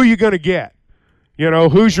who are you going to get?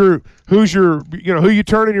 Who you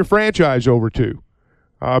turning your franchise over to?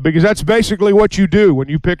 Because that's basically what you do when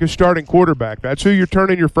you pick a starting quarterback. That's who you're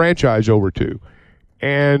turning your franchise over to.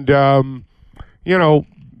 And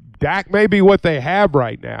Dak may be what they have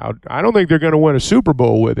right now. I don't think they're going to win a Super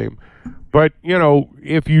Bowl with him. But,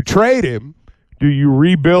 if you trade him, do you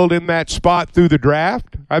rebuild in that spot through the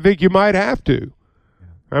draft? I think you might have to.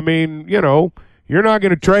 I mean, you're not going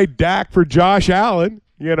to trade Dak for Josh Allen.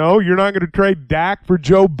 You're not going to trade Dak for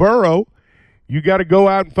Joe Burrow. You got to go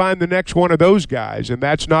out and find the next one of those guys, and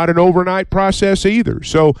that's not an overnight process either.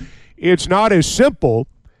 So it's not as simple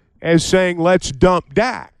as saying, let's dump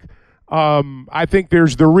Dak. I think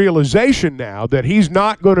there's the realization now that he's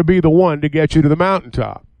not going to be the one to get you to the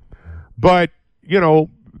mountaintop. But,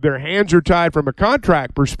 their hands are tied from a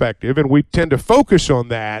contract perspective, and we tend to focus on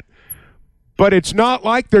that. But it's not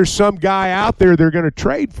like there's some guy out there they're going to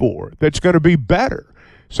trade for that's going to be better.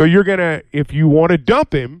 So you're going to, if you want to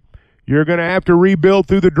dump him, you're going to have to rebuild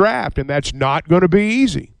through the draft, and that's not going to be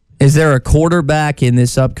easy. Is there a quarterback in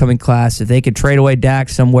this upcoming class if they could trade away Dak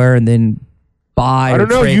somewhere and then buy? I don't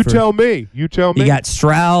know. You tell me. You got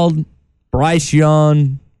Stroud, Bryce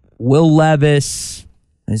Young, Will Levis.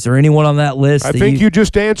 Is there anyone on that list? I think you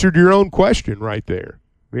just answered your own question right there.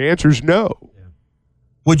 The answer is no. Yeah.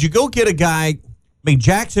 Would you go get a guy? I mean,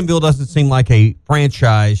 Jacksonville doesn't seem like a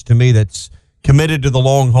franchise to me that's committed to the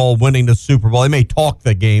long haul, winning the Super Bowl. They may talk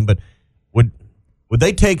the game, but would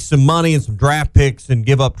they take some money and some draft picks and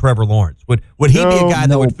give up Trevor Lawrence? Would he be a guy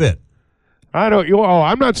that would fit?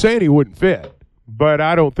 I'm not saying he wouldn't fit, but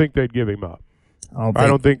I don't think they'd give him up. I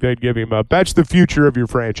don't think they'd give him up. That's the future of your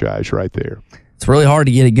franchise right there. It's really hard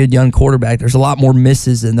to get a good young quarterback. There's a lot more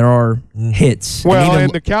misses than there are hits. Well,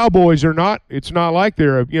 and the Cowboys are not. It's not like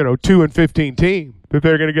they're a 2-15 team that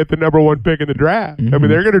they're going to get the number one pick in the draft. I mean,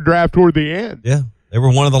 they're going to draft toward the end. Yeah, they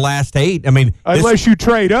were one of the last 8. I mean, unless you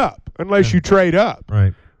trade up.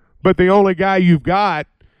 Right. But the only guy you've got,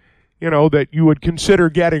 that you would consider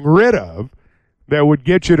getting rid of, that would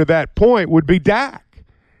get you to that point would be Dak.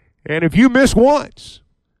 And if you miss once,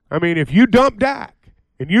 if you dump Dak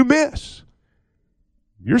and you miss,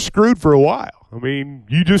 you're screwed for a while.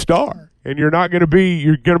 You just are. And you're going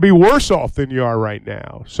to be worse off than you are right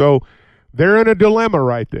now. So they're in a dilemma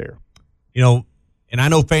right there. And I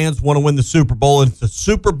know fans want to win the Super Bowl, and it's a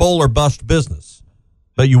Super Bowl or bust business.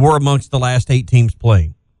 But you were amongst the last 8 teams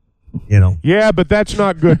playing. Yeah, but that's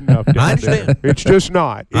not good enough. I understand. It's just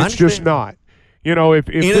not. It's just not. If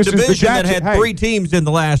in this a division is the that had 3 teams in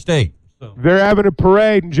the last 8. So. They're having a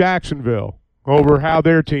parade in Jacksonville over how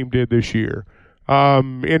their team did this year.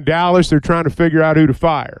 In Dallas, they're trying to figure out who to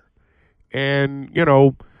fire. And,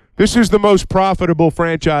 this is the most profitable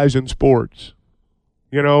franchise in sports.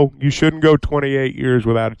 You shouldn't go 28 years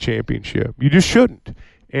without a championship. You just shouldn't.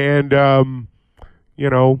 And, I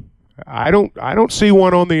don't see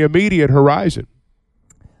one on the immediate horizon.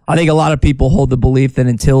 I think a lot of people hold the belief that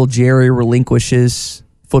until Jerry relinquishes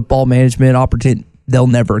football management opportunity, they'll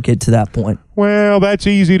never get to that point. Well, that's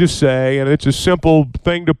easy to say, and it's a simple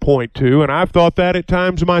thing to point to, and I've thought that at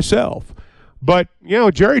times myself. But,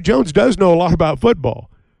 Jerry Jones does know a lot about football.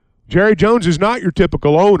 Jerry Jones is not your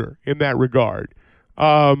typical owner in that regard.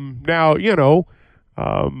 Now,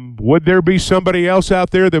 would there be somebody else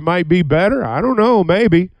out there that might be better? I don't know,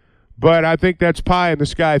 maybe. But I think that's pie in the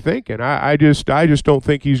sky thinking. I just don't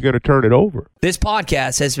think he's going to turn it over. This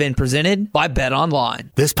podcast has been presented by BetOnline.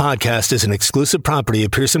 This podcast is an exclusive property of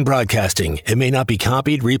Pearson Broadcasting. It may not be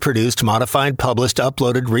copied, reproduced, modified, published,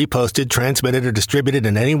 uploaded, reposted, transmitted, or distributed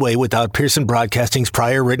in any way without Pearson Broadcasting's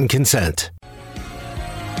prior written consent.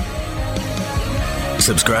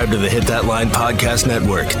 Subscribe to the Hit That Line Podcast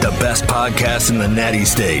Network, the best podcast in the Natty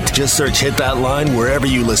State. Just search Hit That Line wherever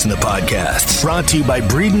you listen to podcasts. Brought to you by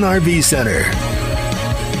Breeden RV Center.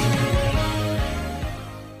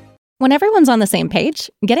 When everyone's on the same page,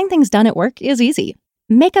 getting things done at work is easy.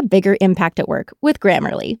 Make a bigger impact at work with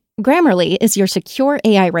Grammarly. Grammarly is your secure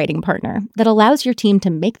AI writing partner that allows your team to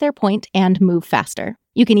make their point and move faster.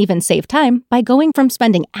 You can even save time by going from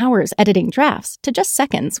spending hours editing drafts to just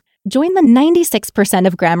seconds. Join the 96%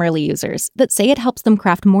 of Grammarly users that say it helps them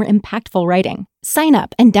craft more impactful writing. Sign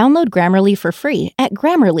up and download Grammarly for free at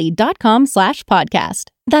Grammarly.com/podcast.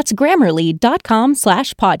 That's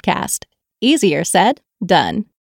Grammarly.com/podcast. Easier said, done.